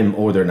item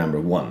order number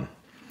 1.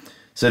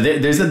 So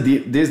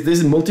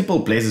there's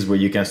multiple places where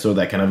you can store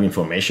that kind of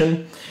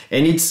information.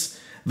 And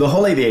the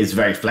whole idea is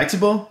very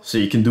flexible, so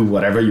you can do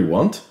whatever you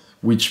want,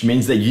 which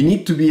means that you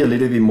need to be a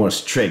little bit more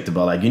strict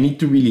about you need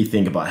to really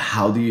think about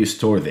how do you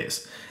store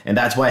this. And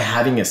that's why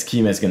having a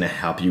schema is going to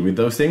help you with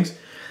those things.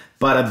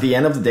 But at the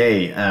end of the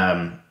day,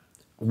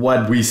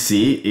 what we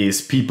see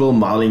is people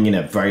modeling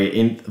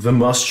in the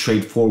most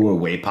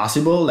straightforward way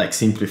possible,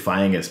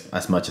 simplifying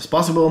as much as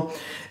possible.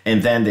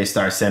 And then they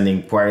start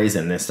sending queries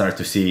and then start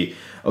to see,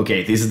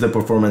 okay, this is the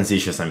performance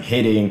issues I'm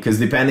hitting, because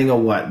depending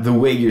on the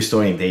way you're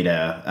storing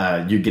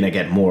data, you're gonna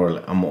get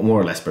more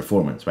or less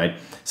performance, right?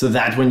 So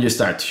that's when you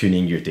start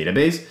tuning your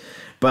database.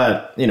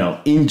 But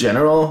in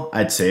general,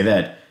 I'd say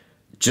that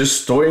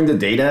just storing the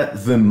data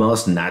the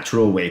most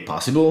natural way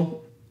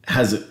possible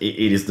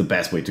it is the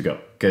best way to go.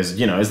 Because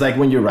it's like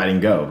when you're writing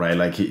Go, right?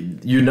 Like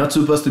you're not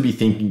supposed to be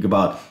thinking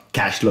about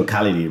cache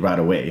locality right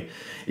away.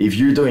 If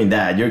you're doing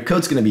that, your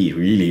code's gonna be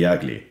really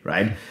ugly,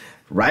 right?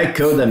 Write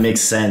code that makes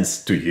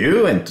sense to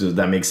you and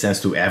that makes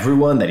sense to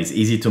everyone, that is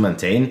easy to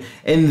maintain.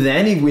 And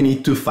then if we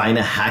need to find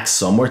a hack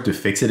somewhere to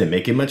fix it and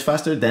make it much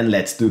faster, then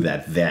let's do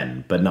that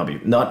then, but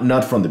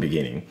not from the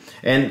beginning.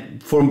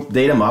 And for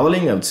data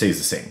modeling, I would say it's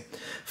the same.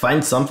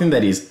 Find something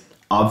that is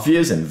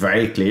obvious and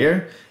very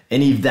clear.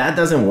 And if that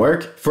doesn't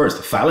work,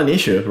 first, file an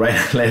issue,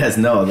 right? Let us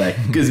know,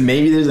 because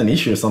maybe there's an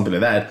issue or something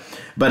like that.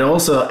 But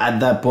also at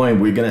that point,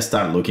 we're going to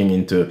start looking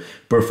into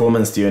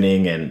performance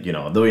tuning and,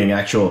 doing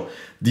actual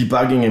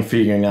debugging and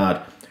figuring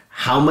out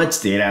how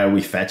much data are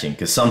we fetching.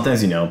 Because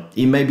sometimes,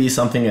 it may be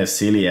something as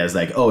silly as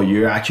like, oh,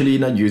 you're actually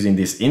not using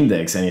this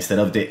index. And instead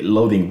of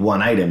loading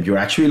one item, you're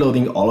actually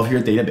loading all of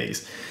your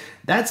database.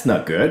 That's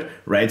not good,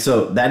 right?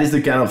 So that is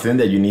the kind of thing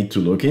that you need to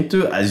look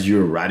into as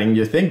you're writing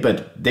your thing.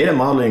 But data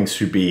modeling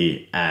should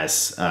be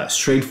as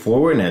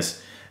straightforward and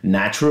as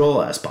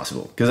natural as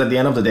possible. Because at the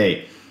end of the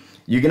day,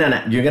 you're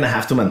gonna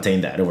have to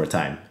maintain that over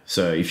time.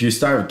 So if you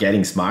start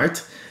getting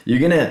smart, you're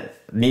gonna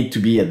need to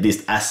be at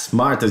least as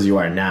smart as you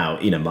are now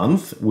in a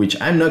month,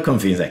 which I'm not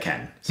convinced I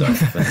can. So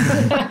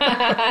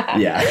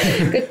yeah,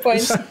 good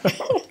point.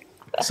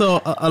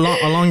 So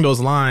along those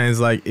lines,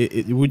 like,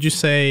 would you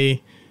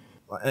say,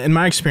 in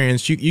my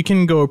experience, you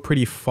can go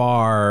pretty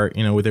far,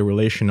 with a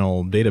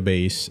relational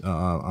database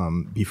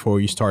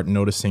before you start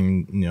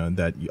noticing,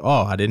 that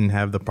I didn't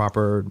have the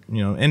proper,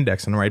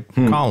 index in the right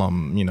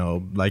column.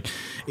 Like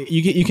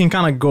you can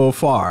kind of go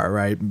far,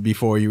 right,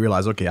 before you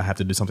realize, okay, I have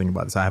to do something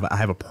about this. I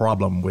have a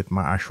problem with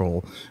my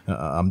actual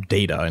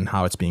data and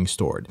how it's being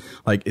stored.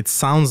 Like it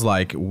sounds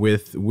like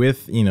with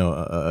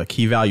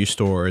key value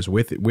stores,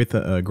 with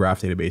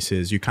graph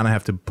databases, you kind of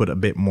have to put a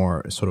bit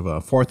more sort of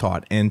a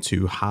forethought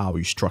into how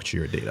you structure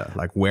your data,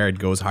 like where it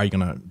goes, how you're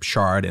going to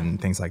shard and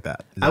things like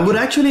that.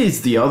 It's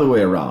the other way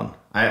around.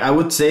 I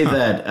would say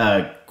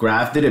that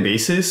graph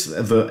databases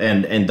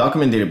and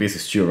document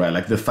databases too, right?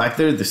 Like the fact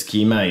that the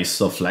schema is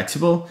so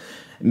flexible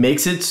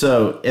makes it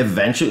so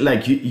eventually,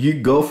 like you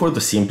go for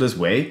the simplest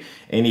way.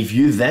 And if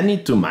you then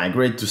need to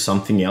migrate to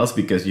something else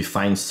because you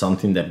find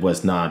something that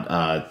was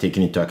not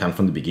taken into account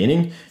from the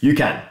beginning, you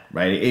can,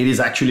 right? It is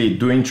actually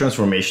doing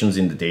transformations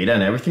in the data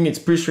and everything. It's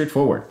pretty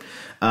straightforward.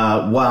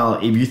 While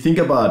if you think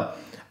about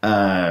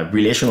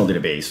relational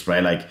database,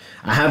 right? Like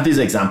I have this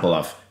example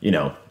of,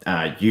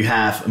 you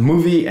have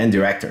movie and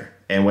director.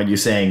 And what you're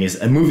saying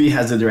is a movie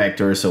has a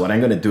director. So what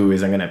I'm going to do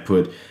is I'm going to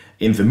put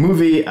in the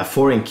movie a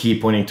foreign key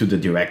pointing to the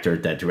director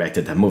that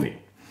directed that movie,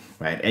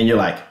 right? And you're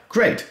like,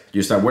 great.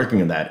 You start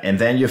working on that. And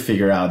then you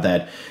figure out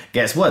that,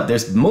 guess what?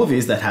 There's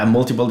movies that have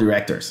multiple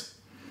directors.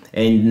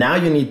 And now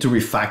you need to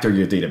refactor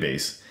your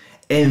database.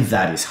 And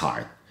that is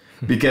hard.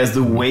 Because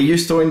the way you're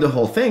storing the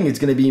whole thing, it's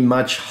going to be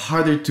much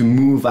harder to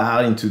move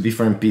out into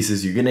different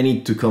pieces. You're going to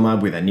need to come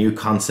up with a new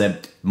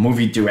concept,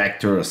 movie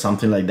director or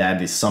something like that.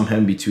 It's somehow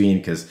in between,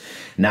 because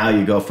now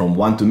you go from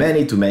one to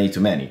many to many to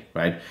many,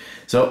 right?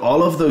 So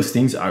all of those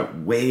things are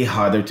way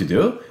harder to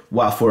do.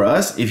 While for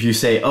us, if you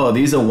say, oh,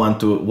 these are one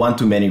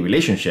to many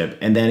relationship,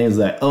 and then it's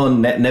like, oh,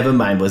 never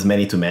mind, was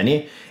many to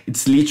many.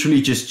 It's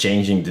literally just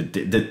changing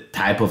the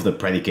type of the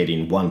predicate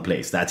in one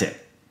place. That's it.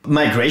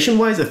 Migration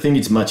wise, I think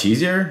it's much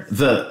easier.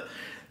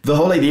 The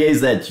whole idea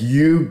is that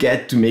you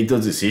get to make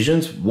those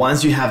decisions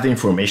once you have the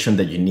information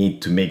that you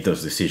need to make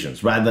those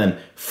decisions, rather than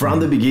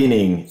from the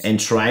beginning and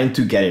trying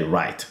to get it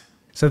right.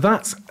 So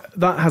that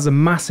has a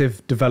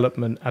massive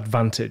development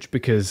advantage,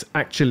 because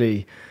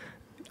actually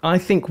I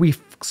think we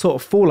sort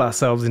of fool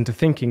ourselves into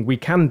thinking we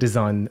can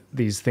design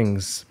these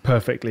things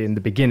perfectly in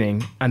the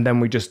beginning, and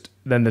then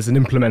then there's an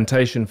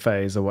implementation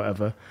phase or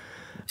whatever.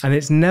 And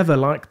it's never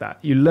like that.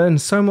 You learn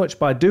so much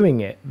by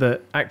doing it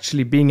that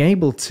actually being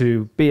able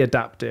to be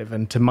adaptive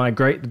and to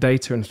migrate the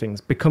data and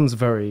things becomes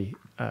very,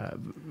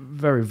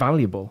 very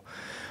valuable.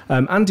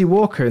 Andy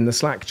Walker in the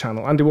Slack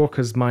channel, Andy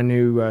Walker's my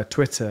new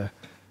Twitter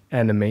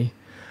enemy.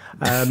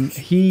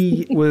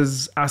 He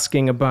was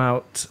asking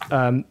about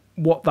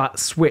what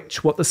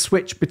the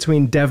switch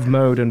between dev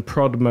mode and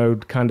prod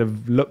mode kind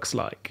of looks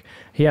like.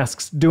 He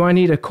asks, do I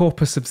need a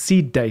corpus of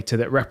seed data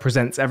that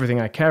represents everything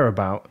I care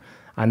about,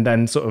 and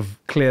then sort of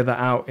clear that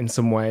out in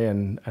some way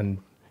and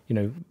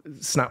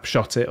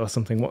snapshot it or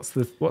something? What's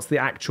the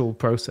actual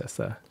process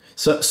there?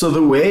 So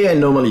the way I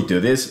normally do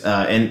this,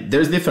 and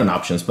there's different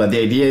options, but the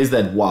idea is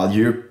that while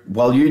you're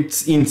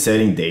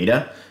inserting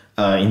data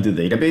into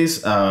the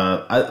database,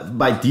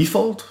 by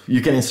default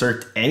you can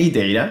insert any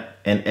data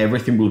and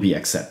everything will be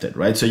accepted,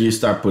 right? So you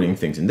start putting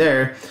things in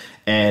there,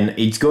 and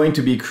it's going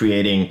to be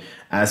creating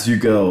as you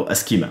go a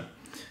schema.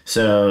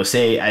 So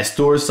say I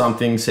store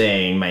something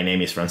saying my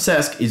name is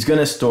Francesc, it's going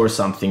to store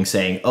something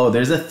saying, oh,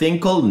 there's a thing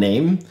called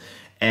name,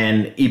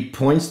 and it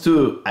points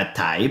to a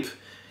type.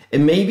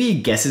 And maybe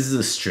it guesses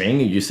a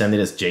string if you send it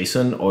as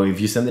JSON, or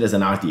if you send it as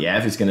an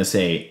RTF, it's going to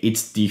say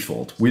it's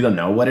default. We don't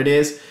know what it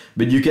is,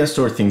 but you can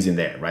store things in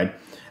there, right?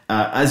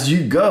 As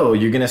you go,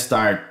 you're going to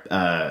start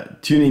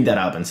tuning that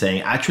up and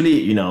saying,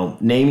 actually,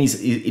 name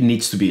it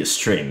needs to be a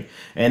string.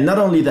 And not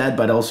only that,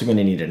 but also going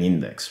to need an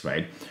index,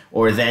 right?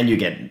 Or then you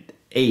get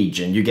age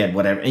and you get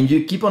whatever, and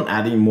you keep on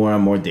adding more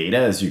and more data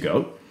as you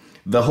go.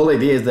 The whole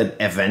idea is that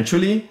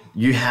eventually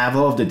you have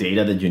all of the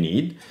data that you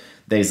need.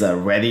 There's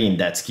already in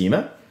that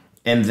schema.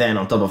 And then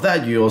on top of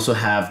that, you also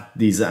have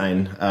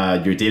designed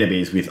your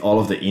database with all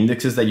of the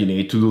indexes that you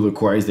need to do the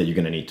queries that you're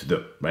going to need to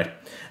do, right?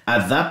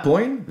 At that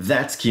point,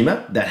 that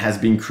schema that has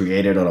been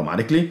created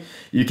automatically,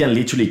 you can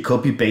literally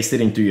copy paste it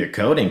into your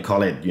code and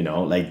call it,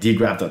 like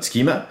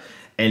dgraph.schema.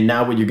 And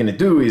now what you're going to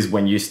do is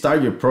when you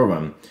start your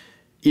program,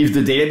 if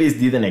the database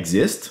didn't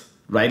exist,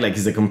 right, like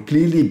it's a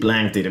completely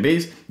blank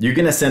database, you're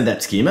going to send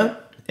that schema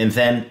and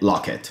then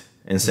lock it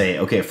and say,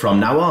 okay, from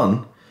now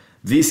on,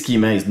 this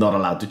schema is not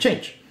allowed to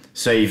change.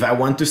 So if I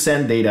want to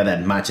send data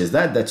that matches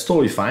that, that's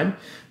totally fine.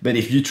 But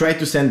if you try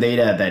to send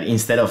data that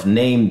instead of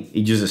name,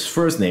 it uses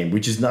first name,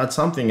 which is not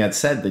something I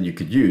said that you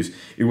could use,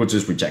 it will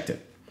just reject it.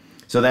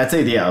 So that's the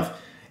idea of,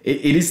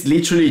 it is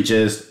literally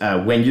just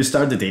when you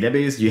start the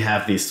database, you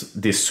have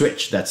this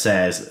switch that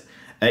says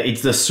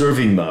it's the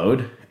serving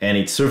mode, and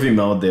it's serving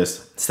mode,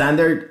 there's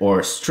standard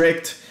or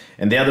strict,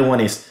 and the other one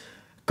is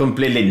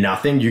completely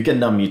nothing. You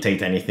cannot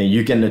mutate anything.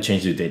 You cannot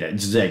change the data.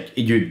 It's like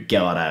you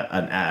get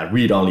a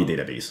read-only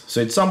database.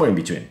 So it's somewhere in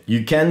between.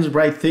 You can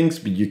write things,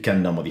 but you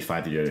cannot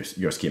modify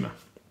your schema.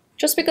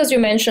 Just because you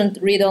mentioned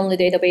read-only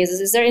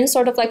databases, is there any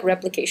sort of like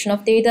replication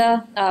of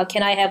data?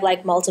 Can I have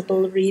like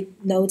multiple read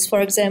nodes, for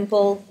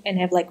example, and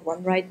have like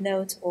one write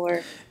node,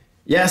 or?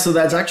 Yeah, so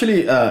that's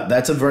actually,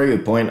 that's a very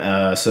good point.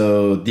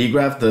 So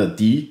dgraph, the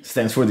D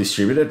stands for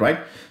distributed, right?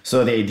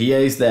 So the idea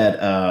is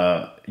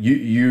that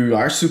you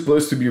are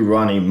supposed to be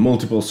running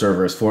multiple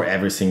servers for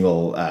every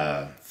single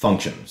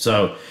function.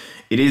 So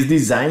it is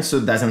designed so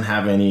it doesn't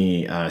have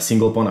any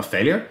single point of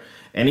failure.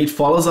 And it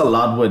follows a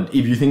lot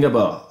if you think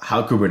about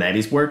how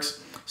Kubernetes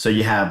works. So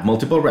you have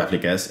multiple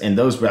replicas, and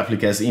those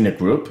replicas in a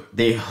group,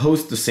 they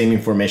host the same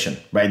information,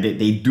 right?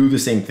 They do the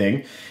same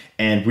thing.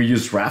 And we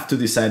use Graph to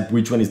decide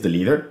which one is the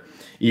leader.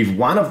 If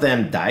one of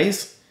them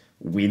dies,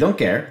 we don't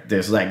care.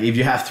 There's like, if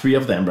you have 3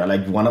 of them, right?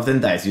 Like one of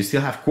them dies, you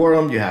still have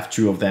quorum, you have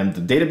 2 of them,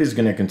 the database is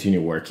going to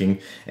continue working.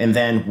 And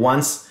then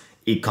once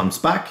it comes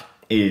back,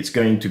 it's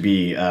going to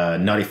be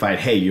notified,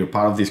 hey, you're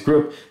part of this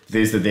group.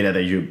 This is the data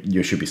that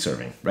you should be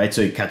serving, right?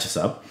 So it catches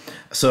up.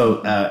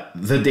 So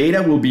the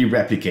data will be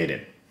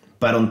replicated.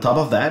 But on top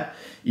of that,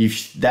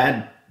 if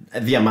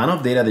the amount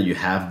of data that you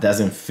have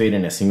doesn't fit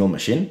in a single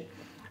machine,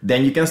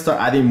 then you can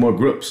start adding more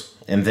groups.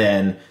 And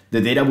then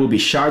the data will be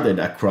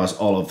sharded across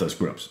all of those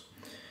groups.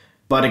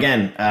 But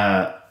again,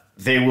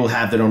 they will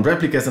have their own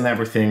replicas and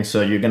everything.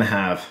 So you're going to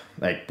have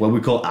like what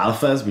we call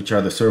alphas, which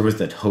are the servers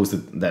that host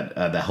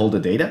that hold the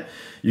data.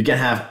 You can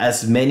have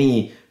as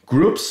many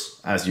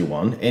groups as you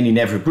want, and in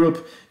every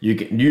group,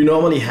 you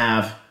normally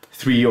have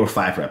 3 or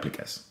 5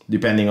 replicas,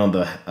 depending on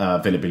the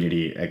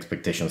availability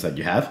expectations that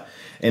you have.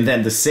 And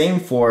then the same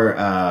for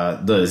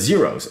the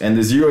zeros. And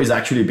the zero is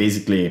actually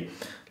basically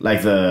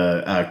like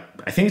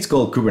I think it's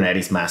called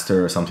Kubernetes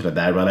master or something like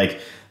that, right? Like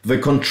the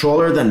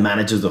controller that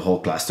manages the whole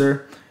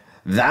cluster.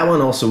 That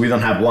one also, we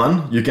don't have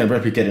one. You can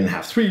replicate it and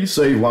have 3.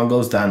 So if one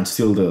goes down,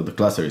 still the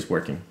cluster is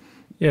working.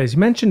 Yeah, as you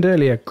mentioned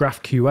earlier,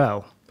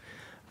 GraphQL.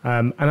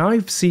 And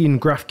I've seen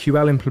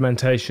GraphQL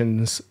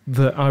implementations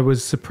that I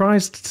was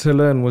surprised to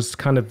learn was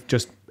kind of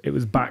just, it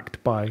was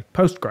backed by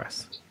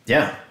Postgres.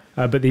 Yeah.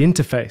 But the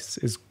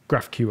interface is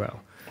GraphQL.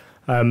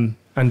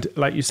 And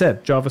like you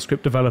said,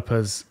 JavaScript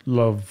developers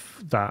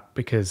love that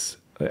because,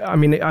 I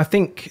mean, I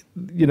think,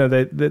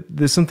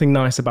 there's something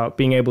nice about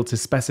being able to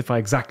specify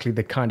exactly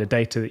the kind of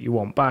data that you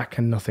want back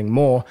and nothing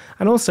more.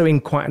 And also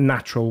in quite a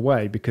natural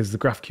way because the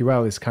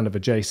GraphQL is kind of a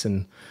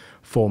JSON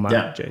format,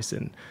 yeah.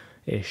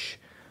 JSON-ish.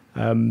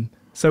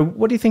 So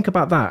what do you think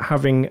about that,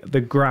 having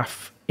the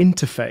graph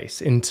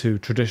interface into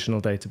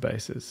traditional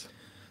databases?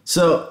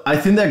 So I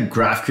think that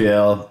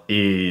GraphQL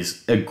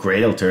is a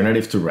great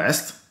alternative to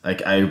REST.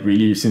 Like I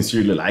really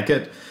sincerely like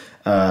it.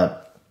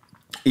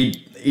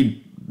 It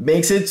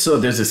makes it so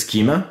there's a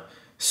schema.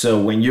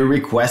 So when you're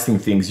requesting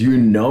things, you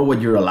know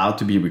what you're allowed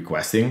to be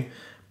requesting,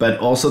 but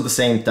also at the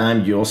same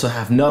time, you also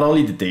have not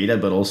only the data,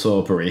 but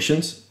also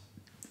operations.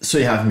 So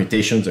you have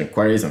mutations and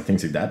queries and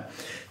things like that.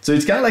 So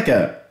it's kind of like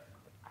a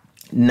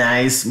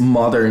nice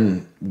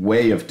modern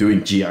way of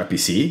doing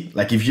gRPC.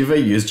 Like if you've ever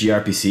used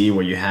gRPC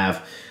where you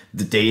have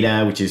the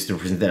data, which is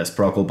represented as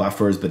protocol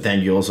buffers, but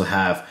then you also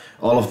have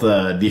all of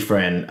the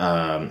different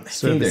I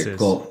think they're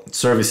called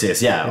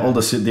services. Yeah, all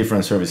the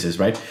different services,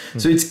 right? Mm-hmm.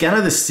 So it's kind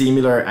of the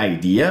similar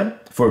idea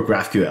for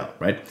GraphQL,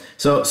 right?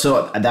 So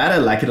that I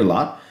like it a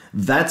lot.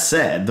 That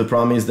said, the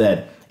problem is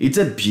that it's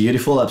a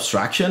beautiful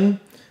abstraction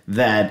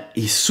that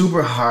is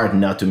super hard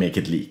not to make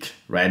it leak,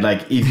 right?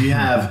 Like if you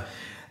have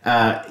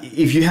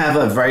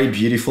a very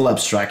beautiful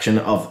abstraction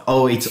of,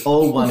 it's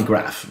all one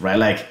graph, right?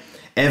 Like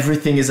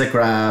everything is a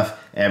graph,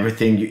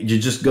 everything, you're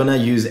just gonna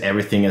use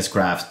everything as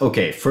graphs.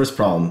 Okay, first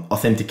problem,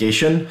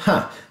 authentication,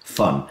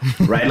 fun,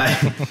 right? Like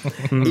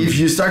if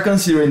you start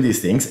considering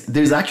these things,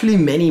 there's actually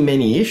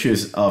many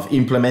issues of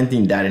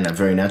implementing that in a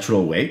very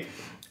natural way.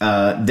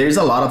 There's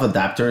a lot of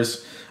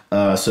adapters.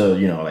 So,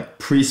 like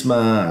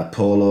Prisma,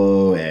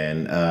 Apollo,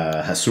 and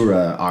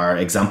Hasura are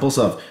examples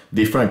of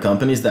different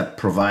companies that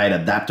provide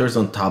adapters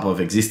on top of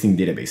existing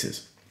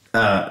databases.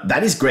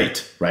 That is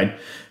great, right?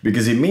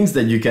 Because it means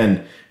that you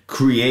can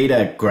create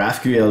a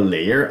GraphQL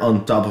layer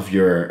on top of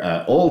your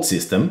old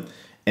system,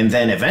 and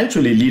then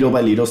eventually, little by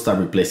little, start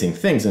replacing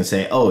things and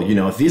say, oh,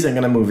 this, I'm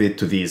going to move it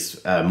to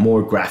this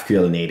more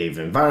GraphQL native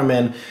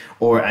environment,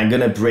 or I'm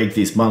going to break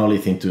this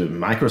monolith into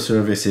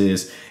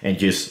microservices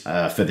and use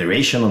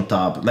federation on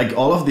top. Like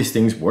all of these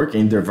things work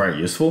and they're very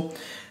useful.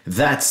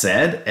 That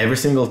said, every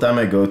single time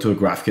I go to a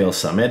GraphQL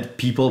summit,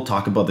 people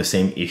talk about the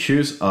same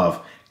issues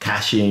of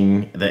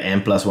caching, the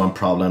N+1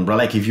 problem. But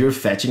like if you're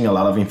fetching a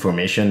lot of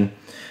information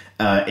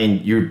and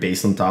you're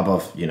based on top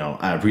of,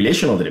 a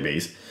relational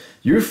database,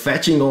 you're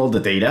fetching all the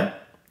data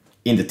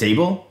in the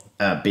table,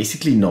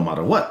 basically no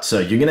matter what. So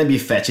you're gonna be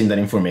fetching that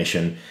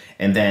information,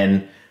 and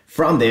then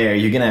from there,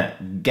 you're gonna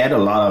get a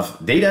lot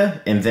of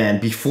data, and then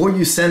before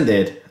you send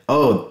it,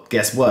 oh,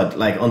 guess what?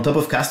 Like on top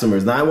of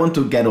customers, now I want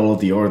to get all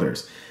of the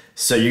orders.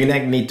 So you're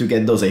gonna need to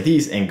get those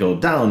IDs and go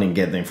down and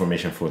get the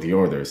information for the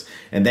orders,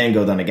 and then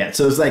go down again.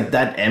 So it's like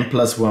that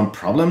N+1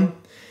 problem.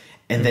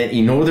 And then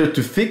in order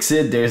to fix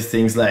it, there's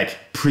things like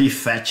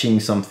prefetching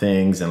some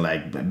things and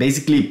like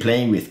basically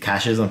playing with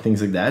caches and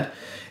things like that.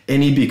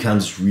 And it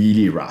becomes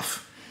really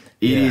rough.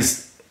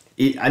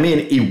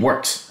 It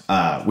works,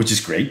 which is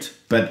great,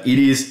 but it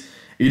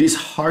is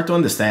hard to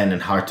understand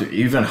and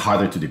even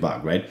harder to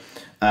debug, right?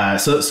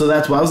 So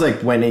that's why I was like,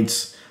 when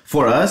it's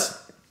for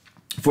us,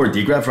 for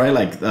dgraph, right?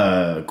 Like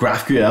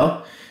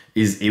GraphQL,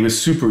 it was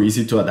super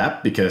easy to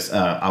adapt because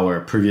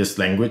our previous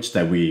language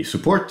that we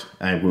support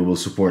and we will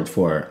support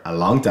for a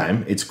long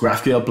time, it's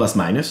GraphQL plus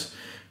minus,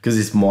 because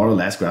it's more or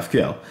less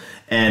GraphQL.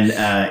 And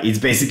it's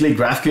basically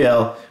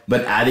GraphQL,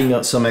 but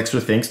adding some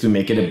extra things to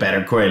make it a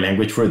better query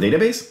language for a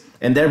database,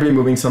 and then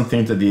removing some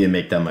things that didn't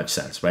make that much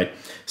sense, right?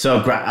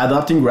 So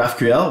adopting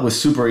GraphQL was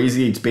super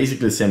easy. It's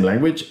basically the same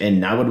language. And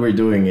now what we're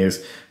doing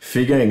is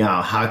figuring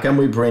out how can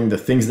we bring the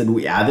things that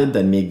we added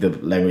that make the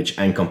language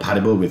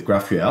incompatible with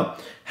GraphQL,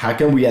 how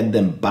can we add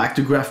them back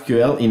to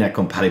GraphQL in a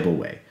compatible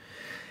way?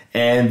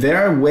 And there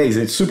are ways,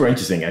 it's super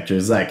interesting actually.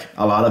 It's like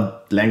a lot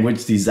of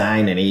language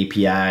design and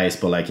APIs,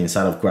 but like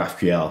inside of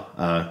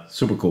GraphQL,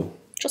 super cool.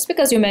 Just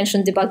because you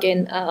mentioned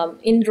debugging,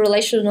 in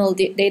relational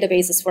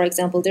databases, for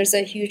example, there's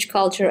a huge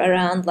culture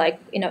around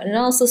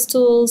analysis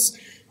tools.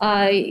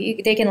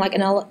 They can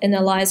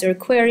analyze your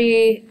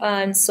query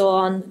and so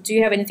on. Do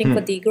you have anything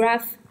for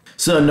dgraph?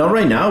 So not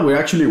right now. We're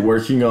actually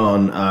working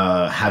on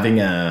having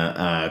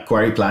a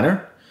query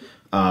planner.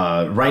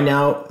 Right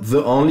now,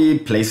 the only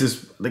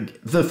places,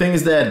 the thing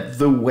is that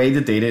the way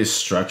the data is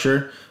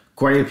structured,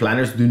 query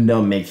planners do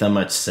not make that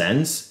much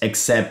sense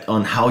except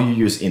on how you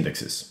use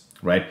indexes,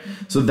 right?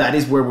 Mm-hmm. So that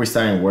is where we're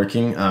starting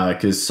working,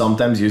 because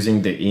sometimes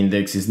using the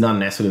index is not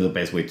necessarily the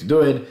best way to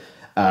do it.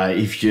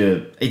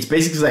 It's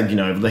basically like,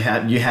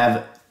 if you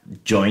have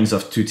joins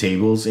of two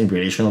tables in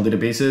relational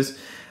databases,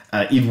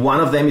 if one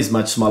of them is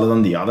much smaller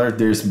than the other,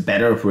 there's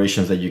better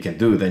operations that you can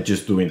do than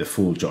just doing the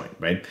full join,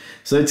 right?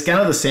 So it's kind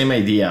of the same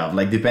idea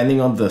of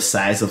depending on the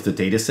size of the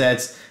data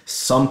sets,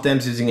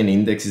 sometimes using an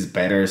index is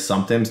better.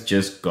 Sometimes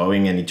just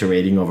going and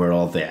iterating over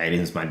all the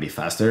items might be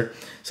faster.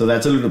 So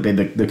that's a little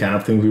bit the kind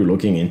of thing we were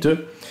looking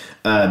into.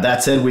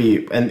 That said,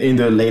 and in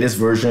the latest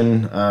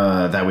version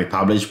that we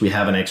published, we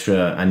have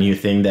a new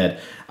thing that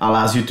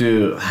allows you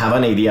to have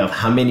an idea of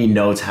how many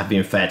nodes have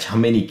been fetched, how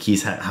many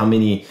keys,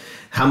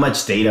 how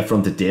much data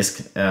from the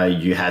disk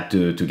you had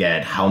to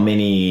get, how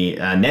many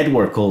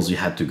network calls you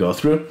had to go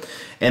through.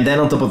 And then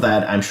on top of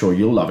that, I'm sure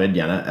you'll love it,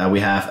 Jaana,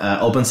 we have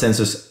open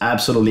sensors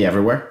absolutely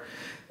everywhere.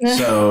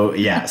 So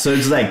yeah, so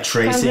it's like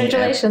tracing.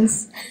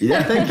 Congratulations.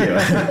 Yeah, thank you.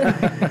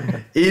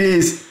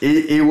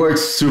 It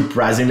works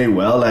surprisingly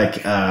well.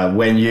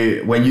 When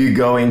you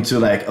go into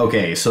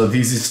okay, so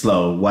this is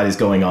slow, what is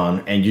going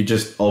on? And you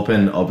just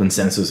open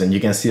sensors and you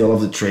can see all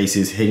of the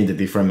traces hitting the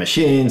different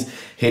machines,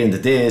 hitting the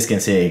disk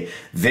and say,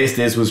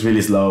 this was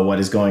really slow, what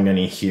is going on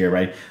in here,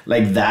 right?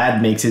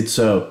 That makes it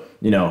so,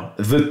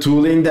 the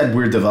tooling that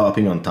we're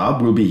developing on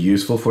top will be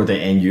useful for the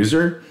end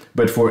user.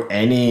 But for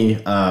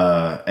any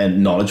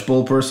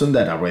knowledgeable person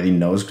that already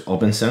knows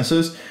open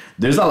sensors,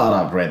 there's a lot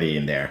already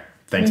in there.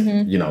 Thanks,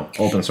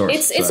 open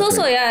source. It's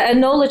also a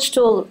knowledge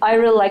tool. I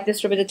really like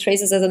distributed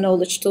traces as a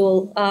knowledge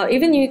tool.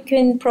 Even you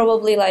can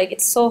probably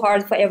it's so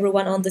hard for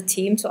everyone on the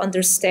team to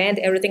understand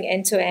everything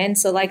end to end.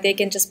 So they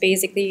can just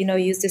basically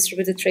use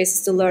distributed traces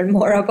to learn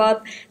more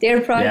about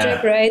their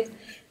project, right?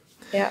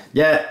 Yeah.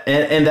 Yeah,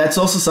 and that's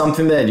also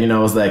something that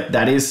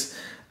that is.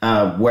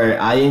 Where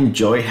I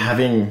enjoy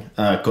having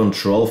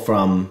control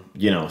from,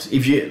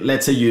 if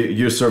let's say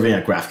you're serving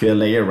a GraphQL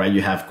layer, right?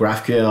 You have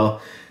GraphQL,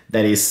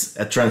 that is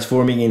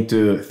transforming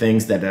into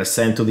things that are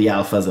sent to the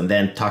alphas and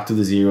then talk to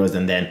the zeros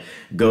and then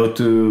go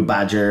to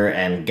Badger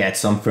and get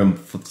something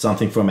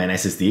from an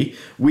SSD.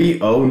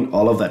 We own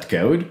all of that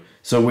code.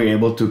 So we're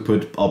able to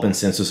put open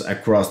sensors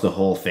across the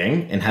whole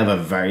thing and have a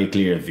very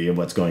clear view of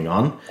what's going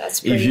on.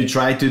 If you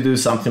try to do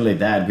something like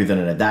that with an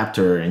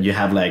adapter and you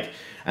have like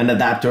an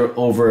adapter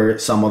over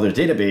some other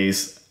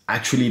database,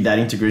 actually that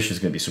integration is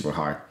going to be super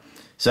hard.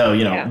 So,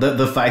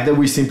 the fact that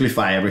we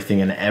simplify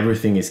everything and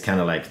everything is kind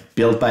of like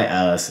built by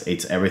us,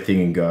 it's everything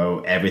in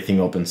Go,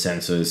 everything open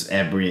sensors,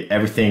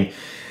 everything.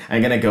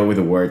 I'm going to go with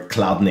the word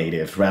cloud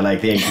native, right?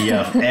 Like the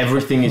idea of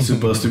everything is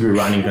supposed to be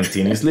running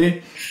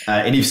continuously.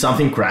 And if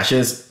something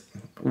crashes,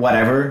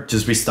 whatever,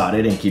 just restart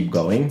it and keep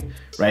going,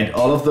 right?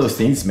 All of those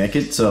things make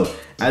it so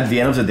at the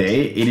end of the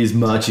day, it is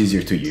much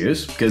easier to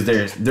use because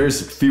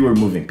there's fewer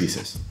moving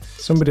pieces.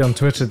 Somebody on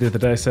Twitter the other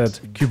day said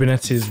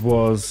Kubernetes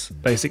was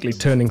basically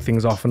turning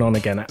things off and on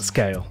again at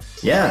scale.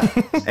 Yeah,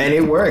 and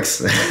it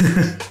works.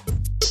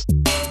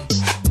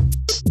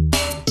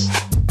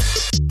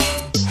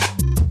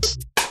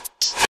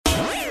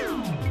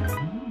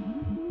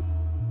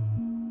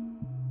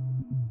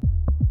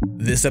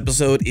 This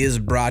episode is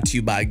brought to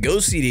you by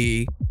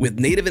GoCD. With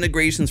native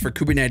integrations for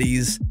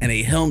Kubernetes and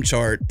a Helm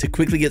chart to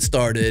quickly get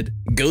started,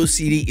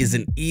 GoCD is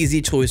an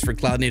easy choice for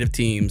cloud-native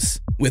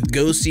teams. With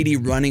GoCD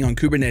running on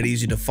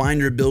Kubernetes, you define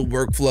your build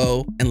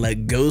workflow and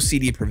let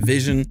GoCD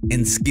provision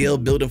and scale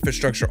build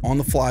infrastructure on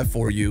the fly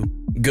for you.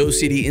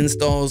 GoCD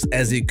installs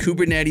as a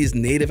Kubernetes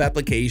native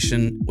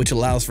application, which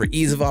allows for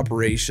ease of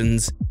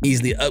operations,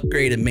 easily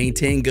upgrade and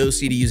maintain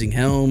GoCD using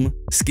Helm,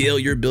 scale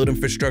your build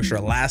infrastructure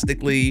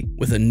elastically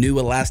with a new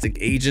Elastic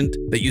agent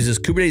that uses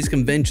Kubernetes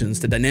conventions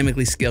to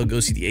dynamically scale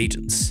GoCD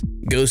agents.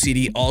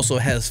 GoCD also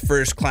has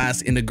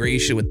first-class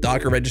integration with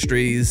Docker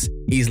registries,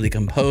 easily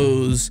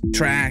compose,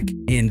 track,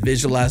 and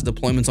visualize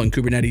deployments on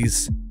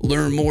Kubernetes.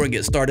 Learn more and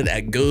get started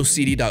at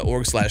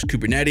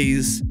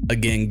gocd.org/Kubernetes.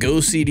 Again,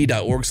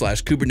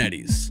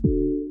 gocd.org/Kubernetes.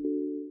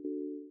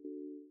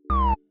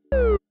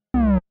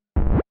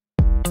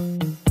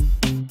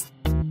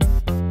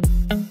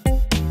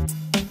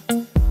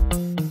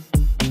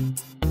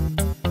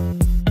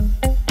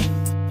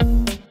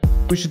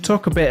 We should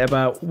talk a bit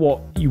about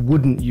what you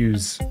wouldn't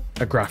use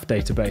a graph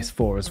database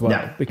for as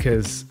well,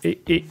 because I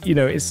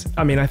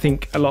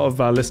think a lot of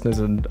our listeners,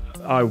 and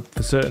I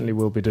certainly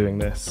will be doing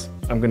this.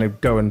 I'm going to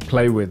go and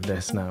play with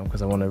this now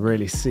because I want to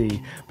really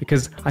see,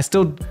 because I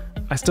still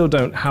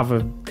don't have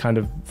a kind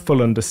of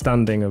full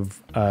understanding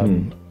of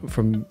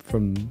from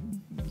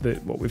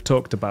what we've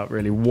talked about,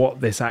 really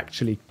what this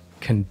actually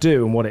can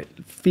do and what it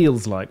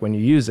feels like when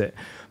you use it.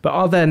 But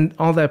are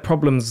there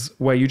problems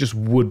where you just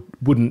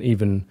wouldn't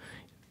even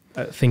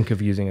think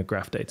of using a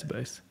graph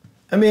database?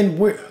 I mean,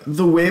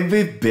 the way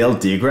we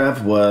built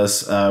dgraph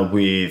was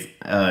with,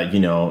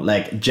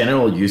 like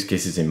general use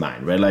cases in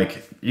mind, right?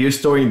 Like you're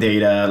storing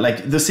data,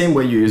 like the same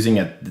way you're using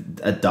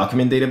a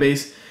document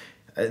database.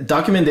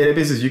 Document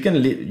databases, you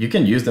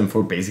can use them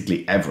for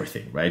basically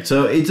everything, right?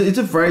 So it's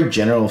a very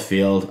general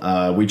field.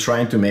 We're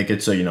trying to make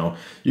it so,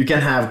 you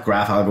can have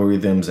graph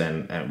algorithms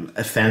and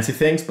fancy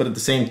things, but at the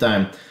same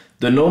time,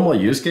 the normal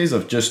use case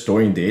of just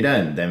storing data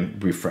and then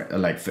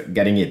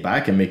getting it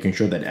back and making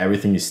sure that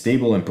everything is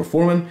stable and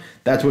performant,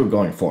 that's what we're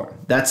going for.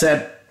 That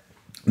said,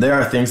 there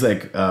are things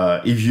like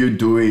if you're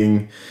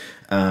doing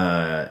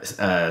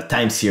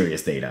time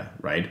series data,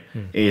 right?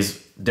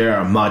 There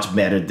are much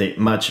better,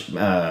 much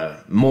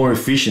more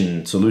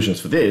efficient solutions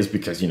for this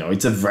because,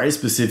 it's a very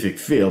specific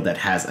field that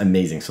has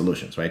amazing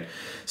solutions, right?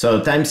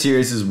 So time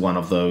series is one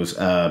of those.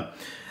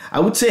 I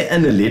would say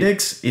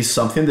analytics is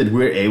something that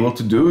we're able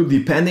to do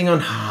depending on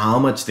how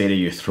much data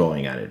you're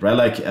throwing at it, right?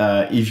 Like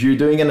if you're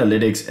doing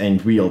analytics in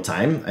real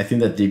time, I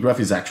think that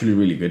dgraph is actually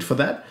really good for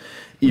that.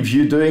 If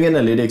you're doing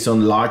analytics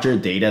on larger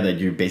data that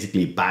you're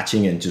basically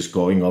batching and just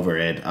going over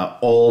it,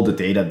 all the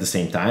data at the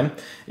same time,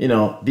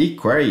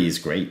 BigQuery is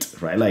great,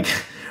 right? Like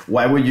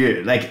why would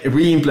you,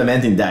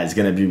 re-implementing that is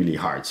going to be really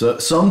hard. So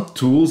some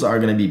tools are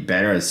going to be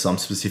better at some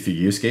specific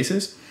use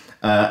cases.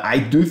 I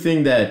do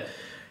think that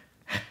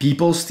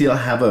people still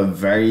have a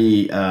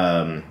very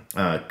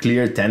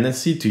clear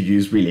tendency to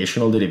use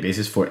relational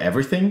databases for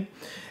everything.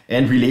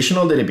 And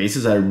relational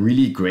databases are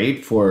really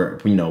great for,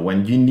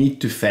 when you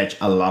need to fetch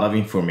a lot of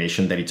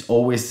information that it's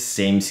always the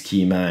same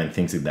schema and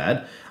things like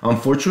that.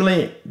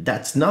 Unfortunately,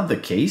 that's not the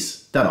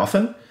case that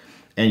often.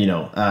 And,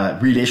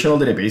 relational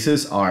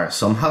databases are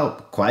somehow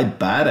quite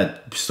bad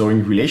at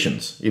storing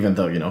relations, even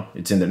though,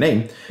 it's in their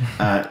name.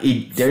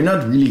 They're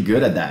not really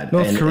good at that.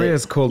 North Korea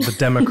is called the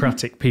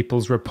Democratic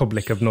People's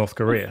Republic of North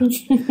Korea.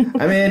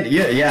 I mean,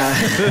 yeah.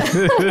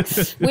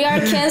 We are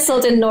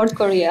canceled in North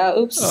Korea.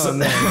 Oops. Oh,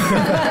 no.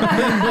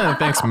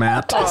 Thanks,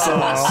 Matt. At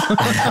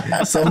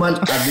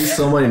least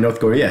someone in North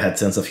Korea had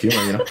sense of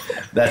humor,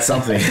 That's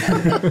something.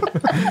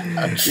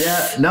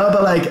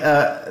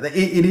 But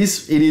it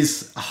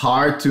is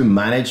hard to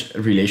manage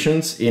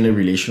relations in a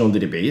relational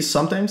database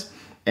sometimes.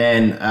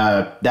 And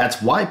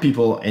that's why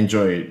people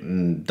enjoy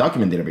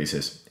document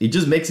databases. It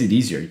just makes it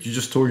easier. You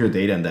just store your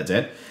data and that's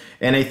it.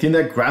 And I think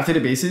that graph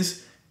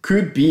databases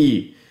could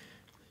be,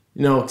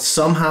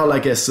 somehow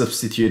like a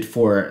substitute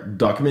for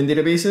document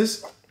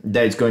databases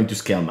that is going to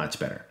scale much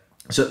better.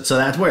 So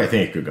that's where I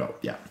think it could go.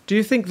 Yeah. Do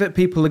you think that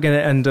people are going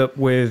to end up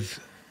with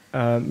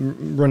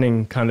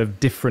running kind of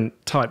different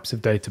types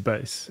of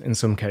database in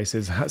some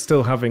cases,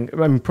 still having,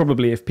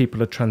 probably if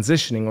people are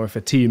transitioning or if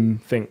a team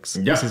thinks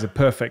this is a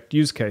perfect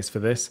use case for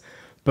this,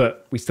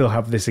 but we still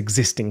have this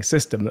existing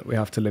system that we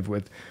have to live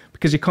with,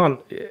 because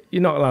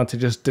you're not allowed to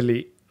just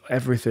delete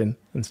everything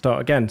and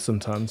start again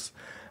sometimes.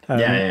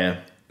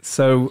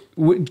 So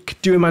do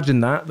you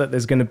imagine that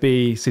there's going to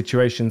be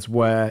situations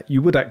where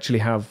you would actually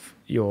have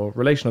your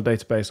relational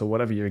database or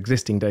whatever your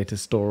existing data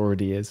store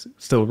already is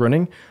still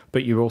running,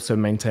 but you also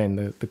maintain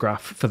the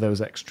graph for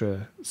those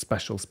extra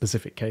special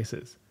specific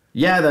cases?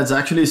 Yeah, that's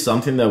actually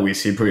something that we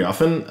see pretty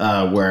often,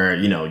 where,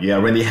 you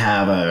already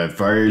have a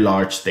very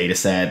large data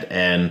set,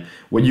 and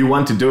what you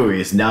want to do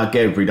is not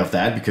get rid of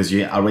that because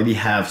you already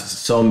have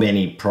so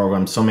many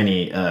programs, so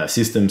many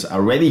systems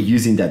already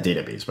using that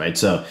database, right?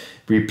 So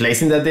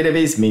replacing that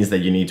database means that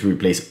you need to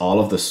replace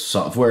all of the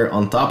software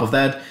on top of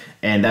that,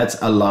 and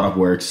that's a lot of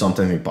work,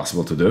 sometimes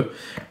impossible to do.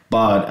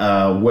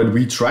 But what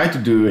we try to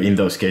do in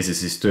those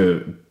cases is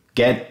to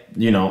get,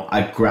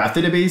 a graph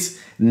database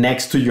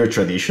next to your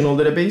traditional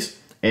database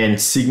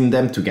and sync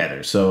them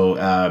together. So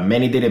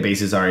many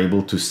databases are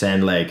able to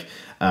send like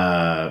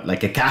a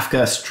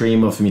Kafka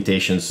stream of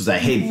mutations to say,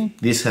 hey,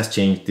 this has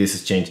changed, this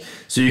has changed.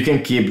 So you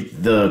can keep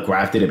the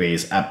graph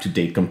database up to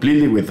date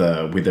completely with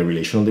the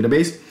relational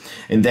database,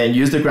 and then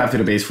use the graph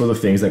database for the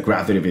things that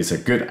graph databases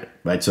are good at,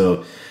 right?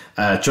 So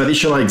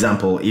traditional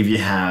example, if you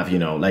have, you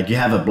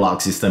have a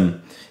blog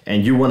system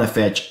and you want to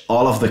fetch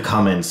all of the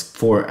comments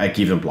for a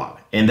given blog,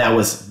 and that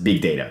was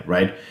big data,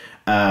 right?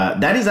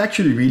 That is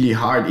actually really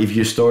hard if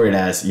you store it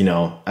as,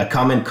 a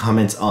comment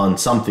comments on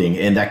something,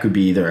 and that could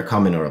be either a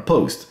comment or a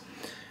post.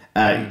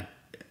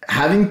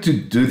 Having to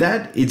do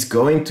that,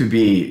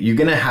 you're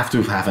going to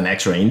have an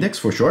extra index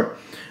for sure,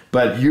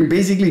 but you're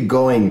basically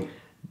going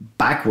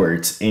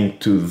backwards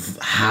into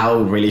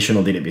how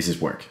relational databases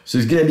work. So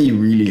it's going to be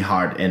really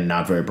hard and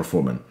not very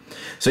performant.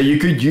 So you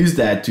could use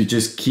that to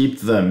just keep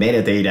the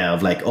metadata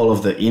of like all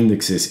of the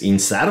indexes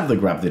inside of the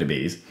graph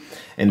database,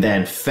 and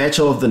then fetch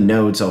all of the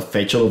nodes or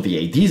fetch all of the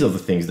IDs of the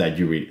things that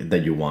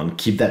you want,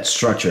 keep that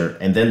structure,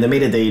 and then the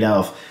metadata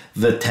of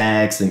the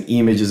text and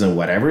images and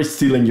whatever is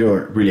still in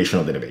your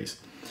relational database.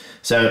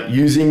 So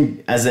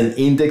using as an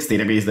index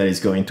database that is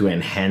going to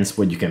enhance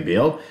what you can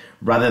build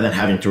rather than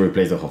having to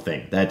replace the whole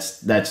thing.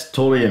 That's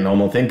totally a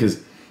normal thing,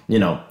 because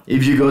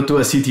if you go to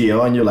a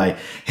CTO and you're like,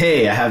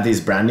 hey, I have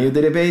this brand new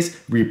database,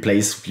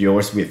 replace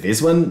yours with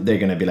this one, they're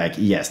going to be like,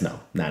 yes, no.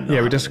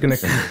 Yeah, we're just going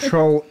to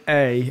Control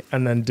A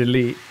and then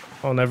delete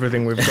on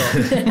everything we've got.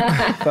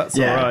 That's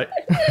all right.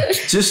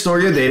 Just store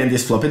your data in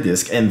this floppy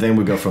disk, and then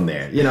we go from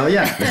there.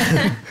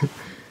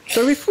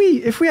 So if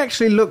we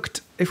actually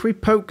if we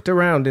poked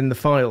around in the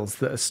files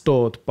that are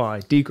stored by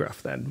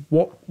dgraph, then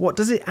what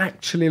does it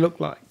actually look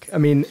like? I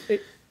mean,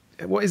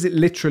 what is it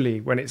literally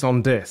when it's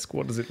on disk?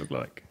 What does it look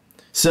like?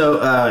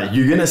 So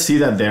you're going to see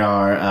that there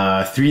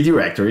are 3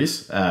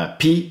 directories,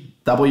 P,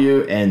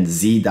 W, and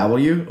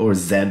ZW, or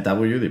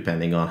ZW,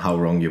 depending on how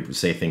wrong you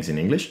say things in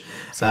English.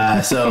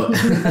 So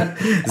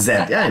Z,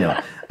 I know.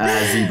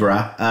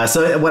 Zebra.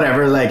 So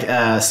whatever,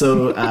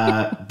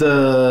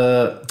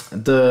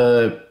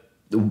 the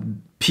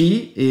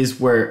P is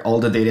where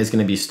all the data is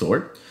going to be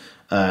stored.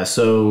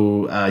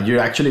 So you're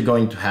actually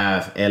going to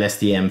have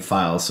LSTM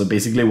files. So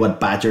basically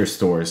what Badger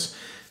stores.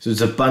 So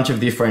it's a bunch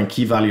of different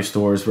key value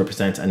stores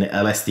represents an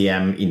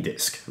LSTM in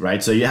disk,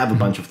 right? So you have a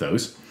bunch of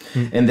those.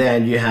 And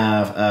then you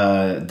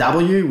have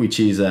W, which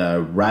is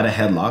a write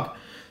ahead log.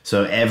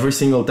 So every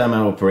single time an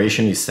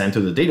operation is sent to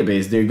the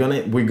database,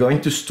 we're going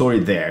to store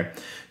it there,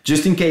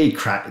 just in case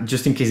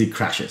it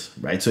crashes,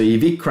 right? So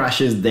if it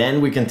crashes,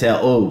 then we can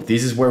tell,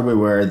 this is where we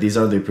were. These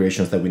are the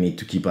operations that we need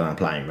to keep on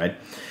applying, right?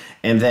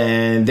 And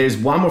then there's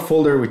one more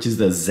folder, which is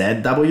the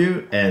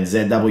ZW, and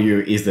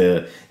ZW is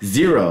the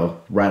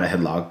 0 write ahead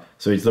log.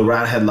 So it's the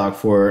write ahead log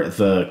for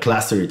the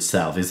cluster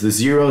itself. The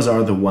zeros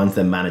are the ones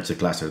that manage the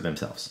cluster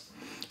themselves.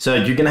 So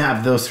you're gonna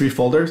have those 3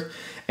 folders,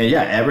 and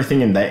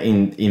everything in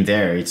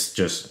there, it's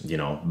just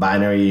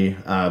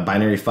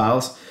binary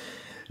files.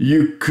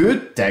 You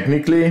could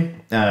technically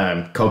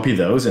copy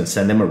those and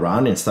send them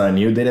around and start a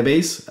new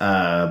database,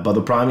 but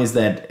the problem is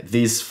that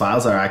these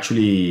files are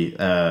actually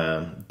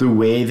the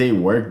way they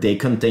work. They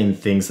contain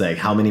things like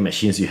how many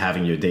machines you have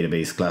in your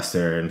database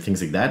cluster and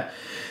things like that.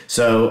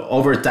 So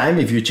over time,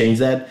 if you change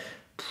that,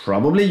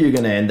 probably you're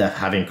going to end up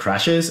having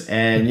crashes,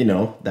 and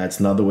that's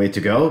not the way to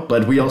go.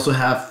 But we also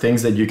have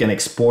things that you can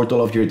export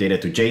all of your data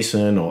to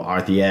JSON or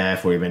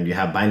RTF, or even you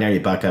have binary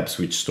backups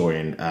which store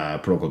in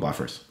protocol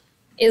buffers.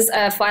 Is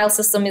a file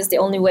system is the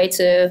only way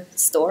to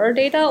store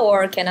data,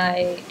 or can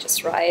I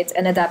just write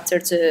an adapter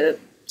to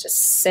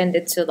just send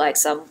it to like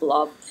some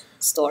blob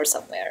store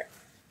somewhere?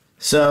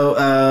 So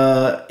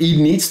it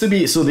needs to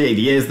be, so the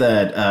idea is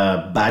that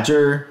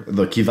Badger,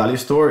 the key value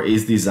store,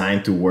 is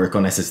designed to work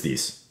on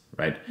SSDs.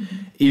 right?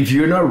 If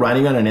you're not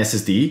running on an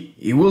SSD,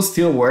 it will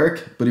still work,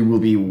 but it will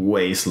be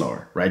way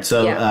slower, right?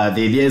 So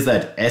the idea is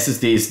that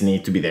SSDs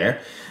need to be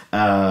there.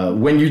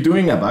 When you're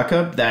doing a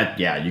backup,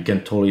 you can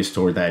totally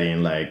store that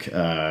in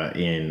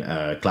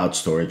cloud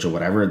storage or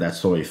whatever. That's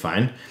totally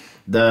fine.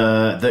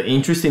 The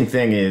interesting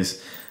thing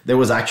is there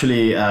was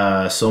actually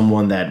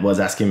someone that was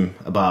asking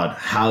about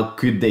how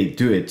could they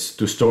do it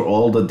to store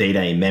all the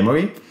data in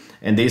memory.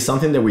 And there's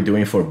something that we're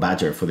doing for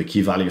Badger, for the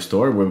key value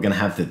store. We're going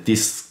to have the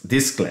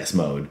diskless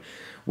mode,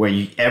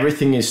 where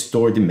everything is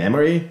stored in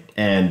memory,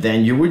 and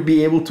then you would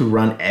be able to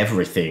run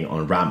everything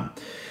on RAM,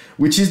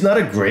 which is not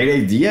a great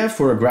idea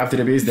for a graph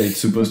database that is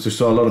supposed to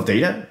store a lot of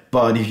data.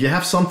 But if you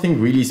have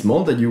something really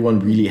small that you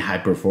want really high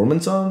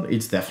performance on,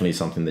 it's definitely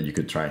something that you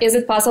could try. Is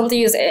it possible to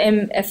use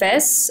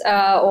MFS,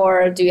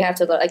 or do you have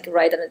to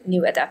write a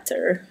new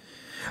adapter?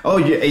 Oh,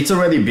 yeah, it's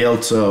already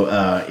built, so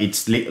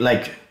it's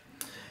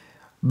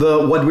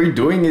what we're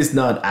doing is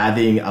not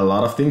adding a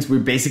lot of things. We're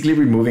basically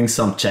removing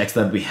some checks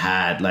that we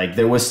had. Like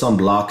there was some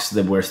blocks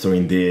that were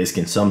storing disk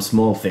and some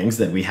small things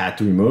that we had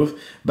to remove.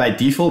 By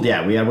default,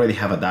 we already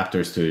have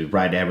adapters to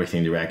write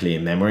everything directly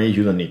in memory.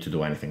 You don't need to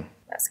do anything.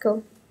 That's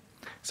cool.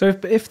 So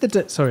if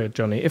the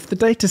Johnny, if the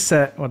data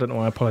set, I don't know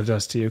why I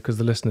apologize to you because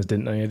the listeners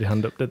didn't know you had your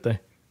hand up, did they?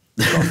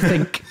 I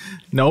think.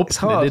 Nope, it's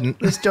hard. They didn't.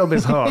 This job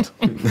is hard.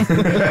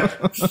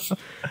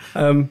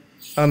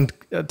 And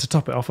to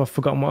top it off, I've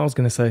forgotten what I was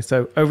going to say.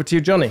 So over to you,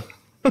 Johnny.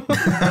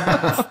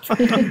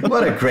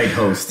 What a great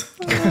host.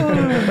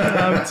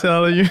 I'm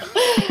telling you.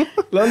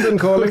 London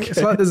calling.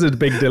 It's like there's a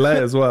big delay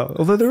as well.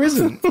 Although there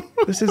isn't.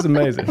 This is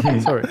amazing.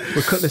 Sorry,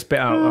 we'll cut this bit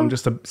out.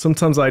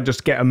 Sometimes I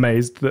just get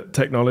amazed that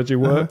technology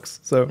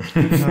works. So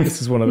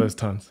this is one of those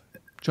times.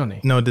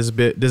 Johnny. No, this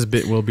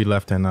bit will be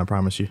left in, I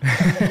promise you.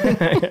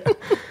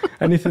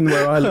 Anything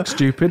where I look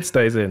stupid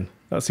stays in.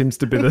 That seems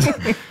to be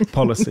the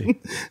policy.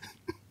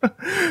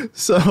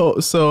 So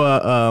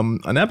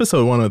on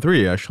episode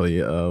 103,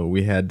 actually,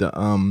 we had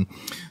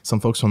some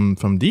folks from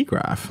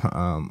dgraph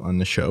on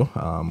the show.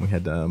 We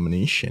had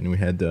Manish and we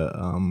had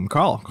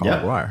Carl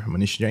McGuire,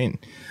 Manish Jain.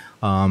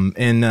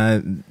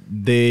 And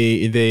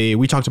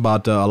we talked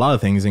about a lot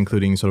of things,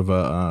 including sort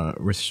of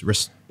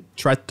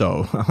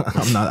ristretto.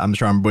 I'm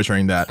sure I'm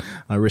butchering that.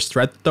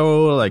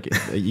 Ristretto, like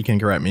you can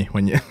correct me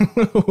when you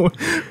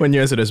when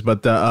you answer this.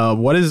 But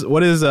what is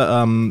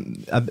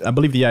I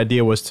believe the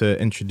idea was to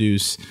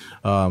introduce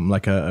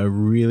like a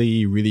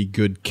really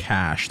good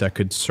cache that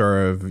could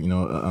serve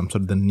sort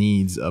of the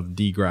needs of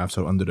dgraph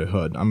so under the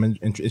hood. I'm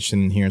interested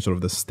in hearing sort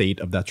of the state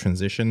of that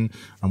transition,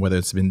 whether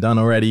it's been done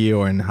already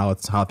or in how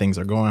things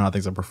are going, how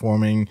things are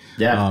performing.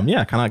 Kind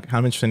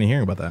of interested in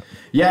hearing about that.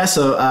 Yeah,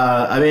 so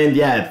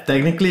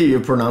technically you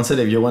pronounce it,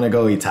 if you want to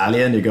go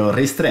Italian, you go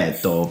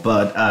ristretto,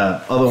 but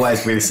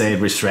otherwise we say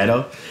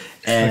ristretto,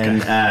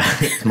 and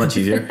it's much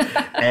easier.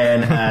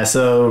 And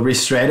so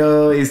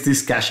ristretto is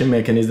this caching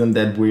mechanism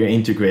that we're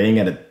integrating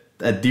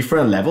at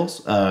different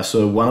levels.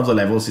 So one of the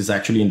levels is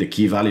actually in the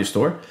key value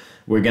store.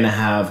 We're going to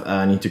have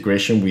an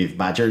integration with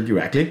Badger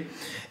directly.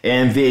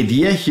 And the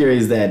idea here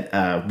is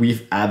that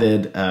we've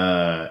added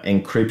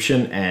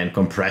encryption and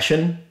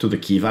compression to the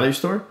key value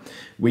store,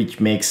 which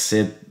makes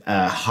it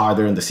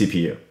harder on the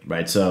CPU,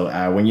 right? So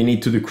when you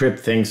need to decrypt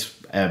things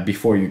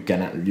before you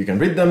can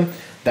read them,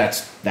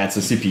 that's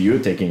the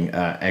CPU taking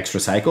extra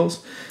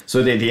cycles.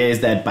 So the idea is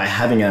that by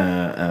having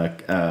a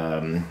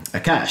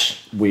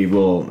cache, we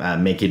will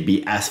make it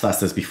be as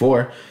fast as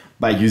before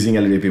by using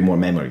a little bit more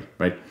memory,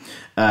 right?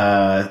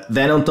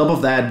 Then on top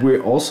of that,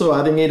 we're also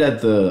adding it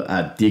at the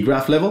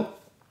dgraph level,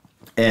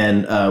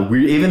 and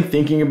we're even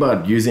thinking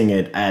about using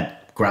it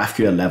at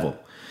GraphQL level.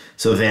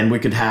 So then we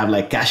could have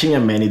like caching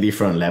at many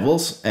different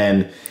levels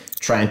and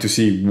trying to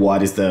see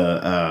what is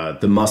the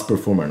most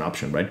performant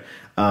option, right?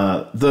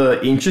 The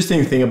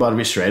interesting thing about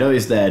ristretto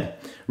is that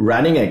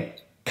running a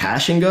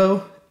cache and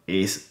go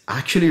is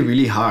actually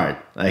really hard.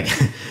 Like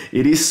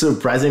it is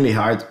surprisingly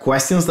hard.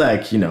 Questions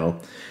like,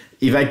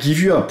 if I give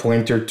you a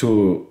pointer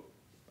to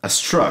a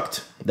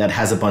struct that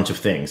has a bunch of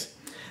things,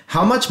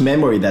 how much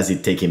memory does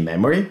it take in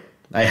memory?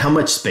 Like how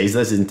much space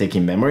does it take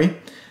in memory?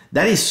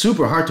 That is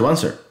super hard to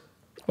answer.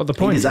 What the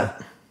point is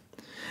that?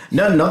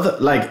 No,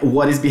 not like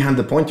what is behind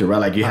the pointer, right?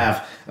 Like you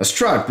have a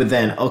struct, but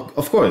then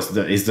of course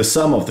is the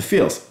sum of the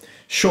fields.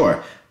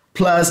 Sure,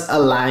 plus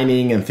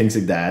aligning and things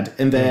like that.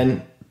 And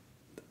then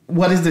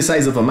what is the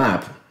size of a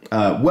map?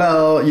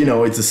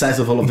 It's the size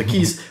of all of the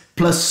keys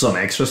plus some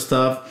extra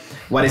stuff.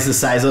 What is the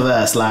size of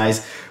a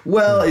slice?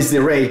 Well, it's the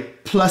array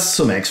plus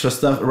some extra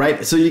stuff,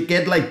 right? So you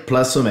get like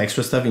plus some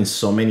extra stuff in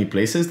so many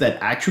places that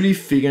actually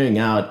figuring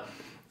out,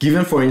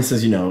 given for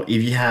instance,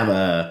 if you have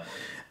a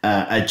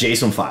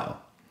JSON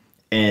file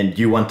and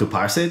you want to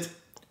parse it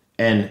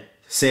and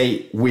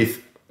say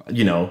with,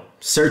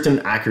 certain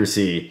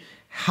accuracy,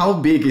 how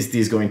big is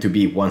this going to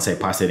be once I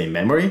parse it in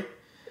memory?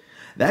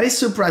 That is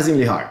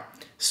surprisingly hard.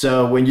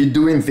 So when you're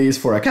doing this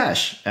for a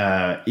cache,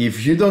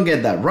 if you don't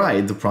get that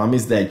right, the problem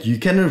is that you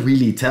cannot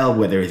really tell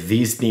whether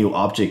this new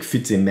object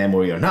fits in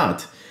memory or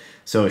not.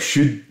 So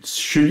should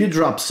you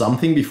drop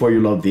something before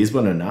you load this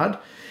one or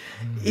not?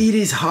 It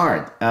is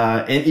hard.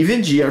 And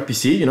even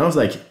gRPC, you know, it's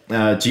like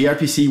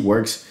gRPC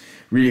works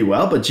really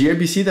well, but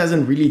gRPC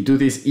doesn't really do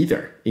this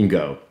either in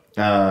Go.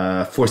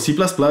 For C++,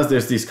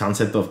 there's this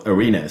concept of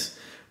arenas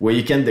where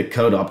you can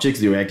decode objects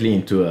directly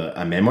into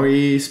a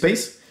memory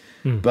space.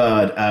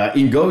 But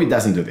in Go, it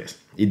doesn't do this.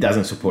 It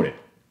doesn't support it,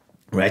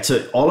 right?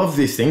 So all of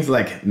these things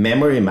like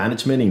memory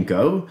management in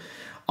Go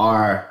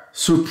are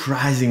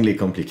surprisingly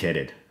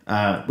complicated,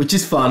 which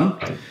is fun.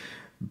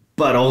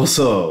 But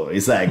also,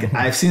 it's like,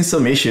 I've seen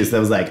some issues that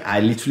was like,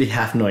 I literally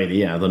have no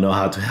idea. I don't know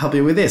how to help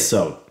you with this.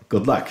 So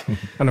good luck.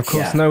 And of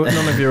course, none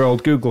of your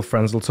old Google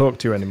friends will talk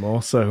to you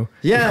anymore. So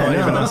you can't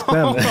even ask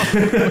them.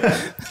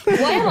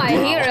 Why am I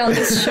here on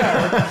this show?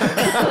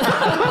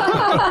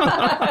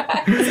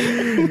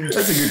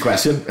 That's a good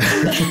question.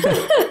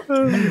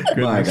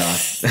 My God.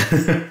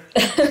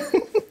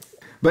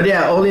 But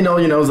yeah, all in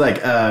all, you know, it's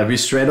like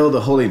Ristretto,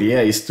 the whole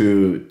idea is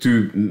to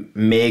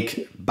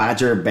make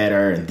Badger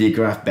better and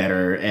dgraph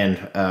better, and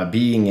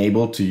being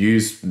able to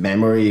use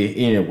memory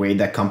in a way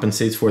that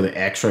compensates for the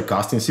extra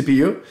cost in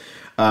CPU.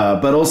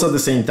 But also at the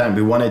same time,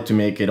 we wanted to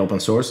make it open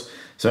source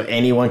so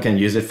anyone can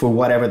use it for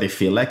whatever they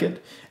feel like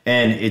it.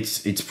 And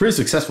it's pretty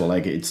successful.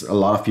 Like it's a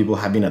lot of people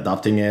have been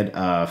adopting it,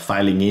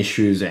 filing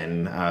issues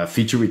and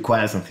feature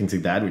requests and things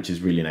like that, which is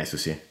really nice to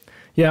see.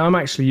 Yeah, I'm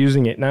actually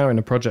using it now in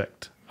a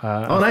project.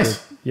 Nice.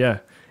 Yeah,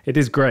 it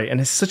is great. And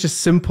it's such a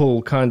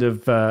simple kind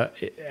of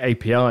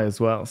API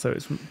as well. So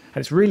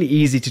it's really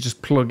easy to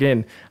just plug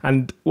in.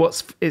 And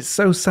it's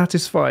so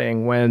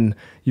satisfying when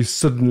you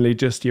suddenly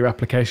your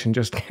application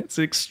just gets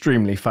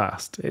extremely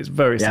fast. It's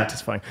very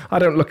satisfying. I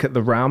don't look at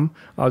the RAM.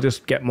 I'll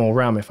just get more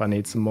RAM if I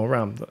need some more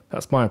RAM.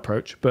 That's my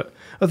approach. But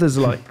others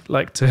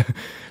like to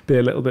be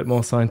a little bit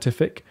more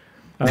scientific.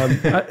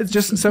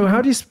 So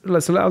how do you?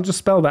 So I'll just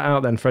spell that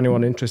out then for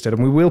anyone interested,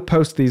 and we will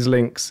post these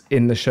links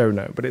in the show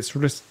note. But it's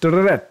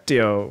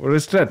Ristretto.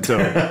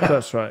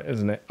 That's right,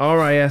 isn't it?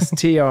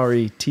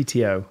 Ristretto.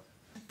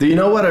 Do you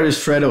know what a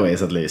Ristretto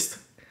is, at least?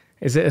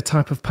 Is it a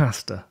type of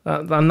pasta?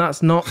 And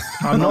that's not.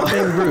 I'm not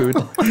being rude.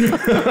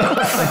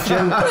 I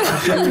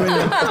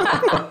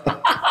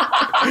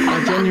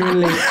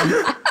genuinely.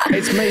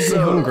 It's made me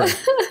hungry.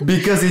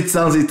 Because it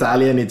sounds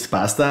Italian, it's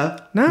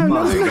pasta? No,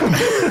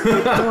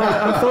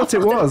 I thought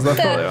it was. No,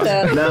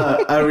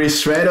 a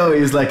ristretto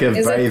is like a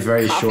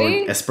very short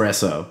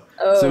espresso.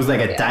 So it's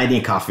like a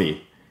tiny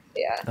coffee.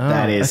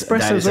 Yeah.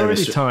 Espresso's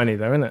already tiny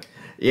though, isn't it?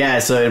 Yeah,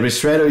 so a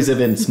ristretto is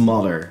even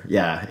smaller.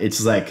 Yeah,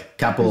 it's like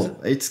couple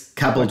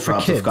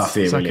drops of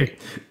coffee. It's really.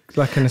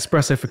 like an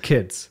espresso for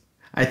kids.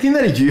 I think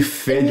that if you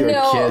fed your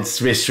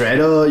kids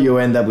ristretto, you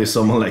end up with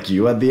someone like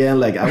you at the end.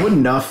 Like, I would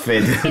not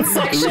feed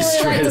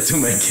ristretto to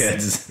my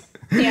kids.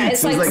 Yeah,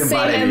 it's like the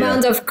same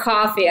amount of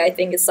coffee. I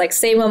think it's like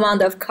same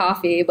amount of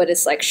coffee, but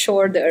it's like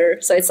shorter.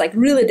 So it's like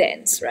really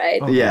dense,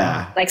 right? Oh,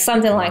 yeah. Like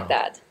something like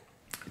that.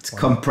 It's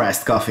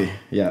compressed coffee.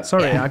 Yeah.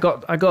 Sorry, I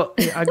got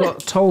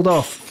told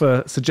off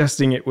for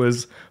suggesting it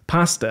was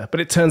pasta, but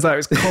it turns out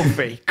it's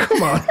coffee.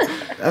 Come on.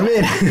 I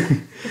mean,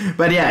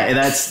 but yeah,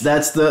 that's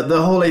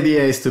the whole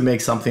idea is to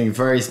make something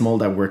very small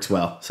that works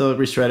well. So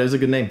Ristretto is a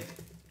good name.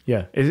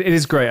 Yeah, it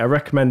is great. I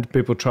recommend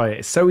people try it.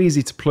 It's so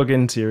easy to plug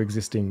into your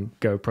existing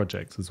Go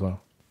projects as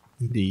well.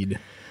 Indeed.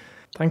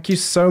 Thank you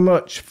so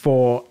much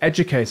for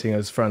educating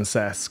us,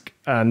 Francesc.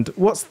 And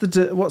what's the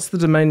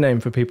domain name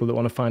for people that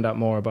want to find out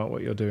more about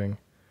what you're doing?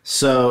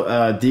 So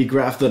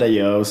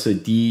dgraph.io, so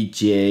dgraph.io.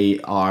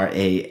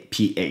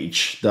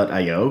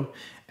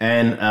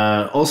 And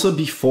also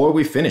before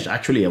we finish,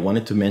 actually, I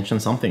wanted to mention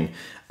something.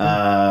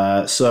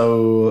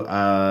 So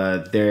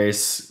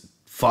there's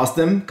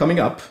FOSDEM coming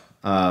up.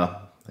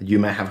 You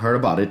may have heard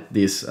about it.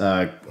 This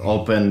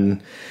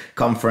open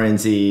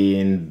conference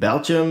in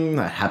Belgium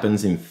that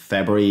happens in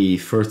February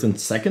 1st and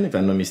 2nd, if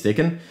I'm not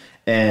mistaken.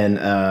 And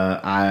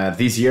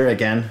this year,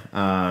 again,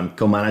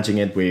 co-managing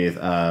it with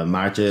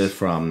Marge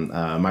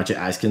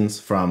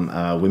Eiskens from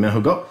Women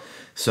Who Go.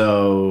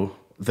 So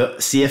the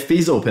CFP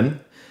is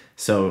open.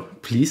 So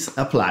please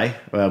apply.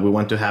 We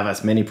want to have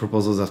as many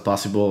proposals as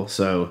possible.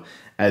 So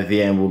at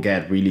the end, we'll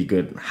get really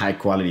good, high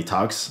quality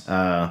talks.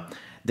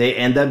 They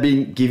end up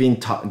being given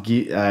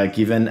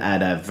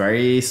at a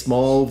very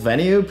small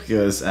venue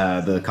because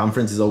the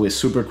conference is always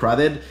super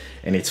crowded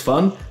and it's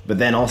fun. But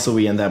then also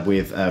we end up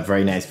with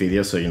very nice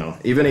videos. So, you know,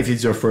 even if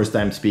it's your first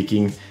time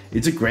speaking,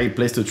 it's a great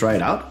place to try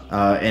it out.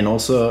 And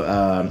also,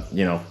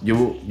 you know,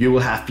 you will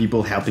have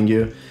people helping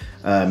you.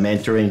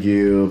 Mentoring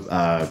you,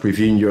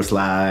 reviewing your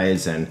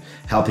slides and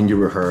helping you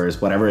rehearse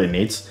whatever it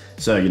needs.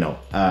 So, you know,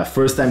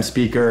 first time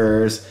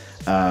speakers,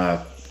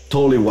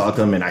 totally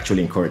welcome and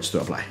actually encouraged to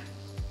apply.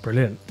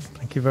 Brilliant.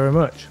 Thank you very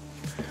much.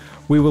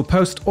 We will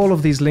post all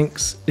of these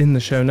links in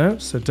the show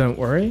notes, so don't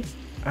worry.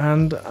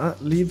 And all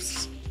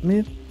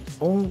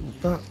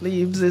that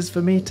leaves is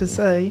for me to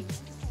say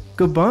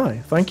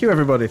goodbye. Thank you,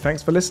 everybody.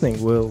 Thanks for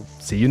listening. We'll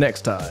see you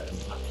next time.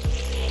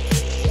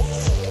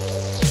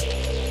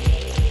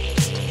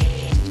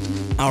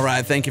 All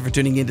right, thank you for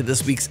tuning into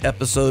this week's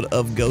episode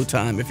of Go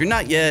Time. If you're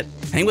not yet,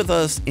 hang with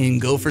us in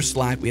Go for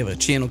Slack. We have a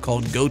channel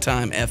called Go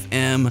Time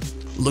FM.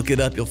 Look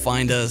it up, you'll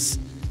find us.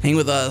 Hang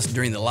with us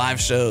during the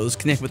live shows,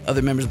 connect with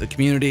other members of the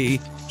community,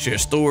 share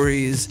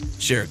stories,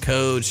 share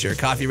code, share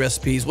coffee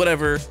recipes,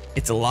 whatever.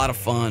 It's a lot of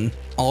fun.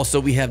 Also,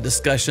 we have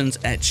discussions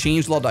at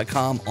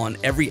changelog.com on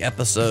every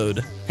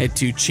episode. Head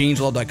to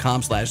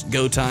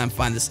changelog.com/GoTime,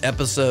 find this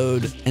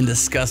episode, and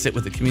discuss it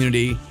with the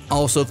community.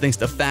 Also, thanks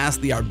to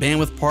Fastly, our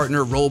bandwidth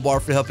partner,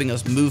 Rollbar for helping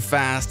us move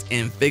fast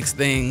and fix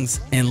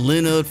things, and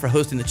Linode for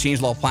hosting the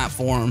Changelog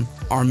platform.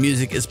 Our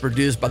music is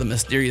produced by the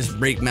mysterious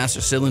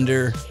Breakmaster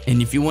Cylinder.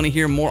 And if you want to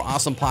hear more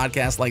awesome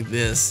podcasts like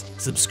this,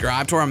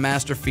 subscribe to our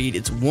master feed.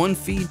 It's one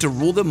feed to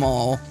rule them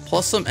all,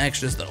 plus some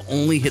extras that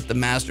only hit the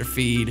master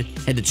feed.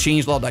 Head to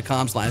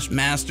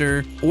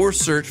changelog.com/master or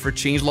search for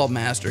Changelog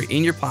Master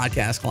in your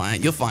podcast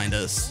client. You'll find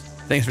us.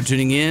 Thanks for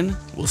tuning in.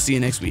 We'll see you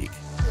next week.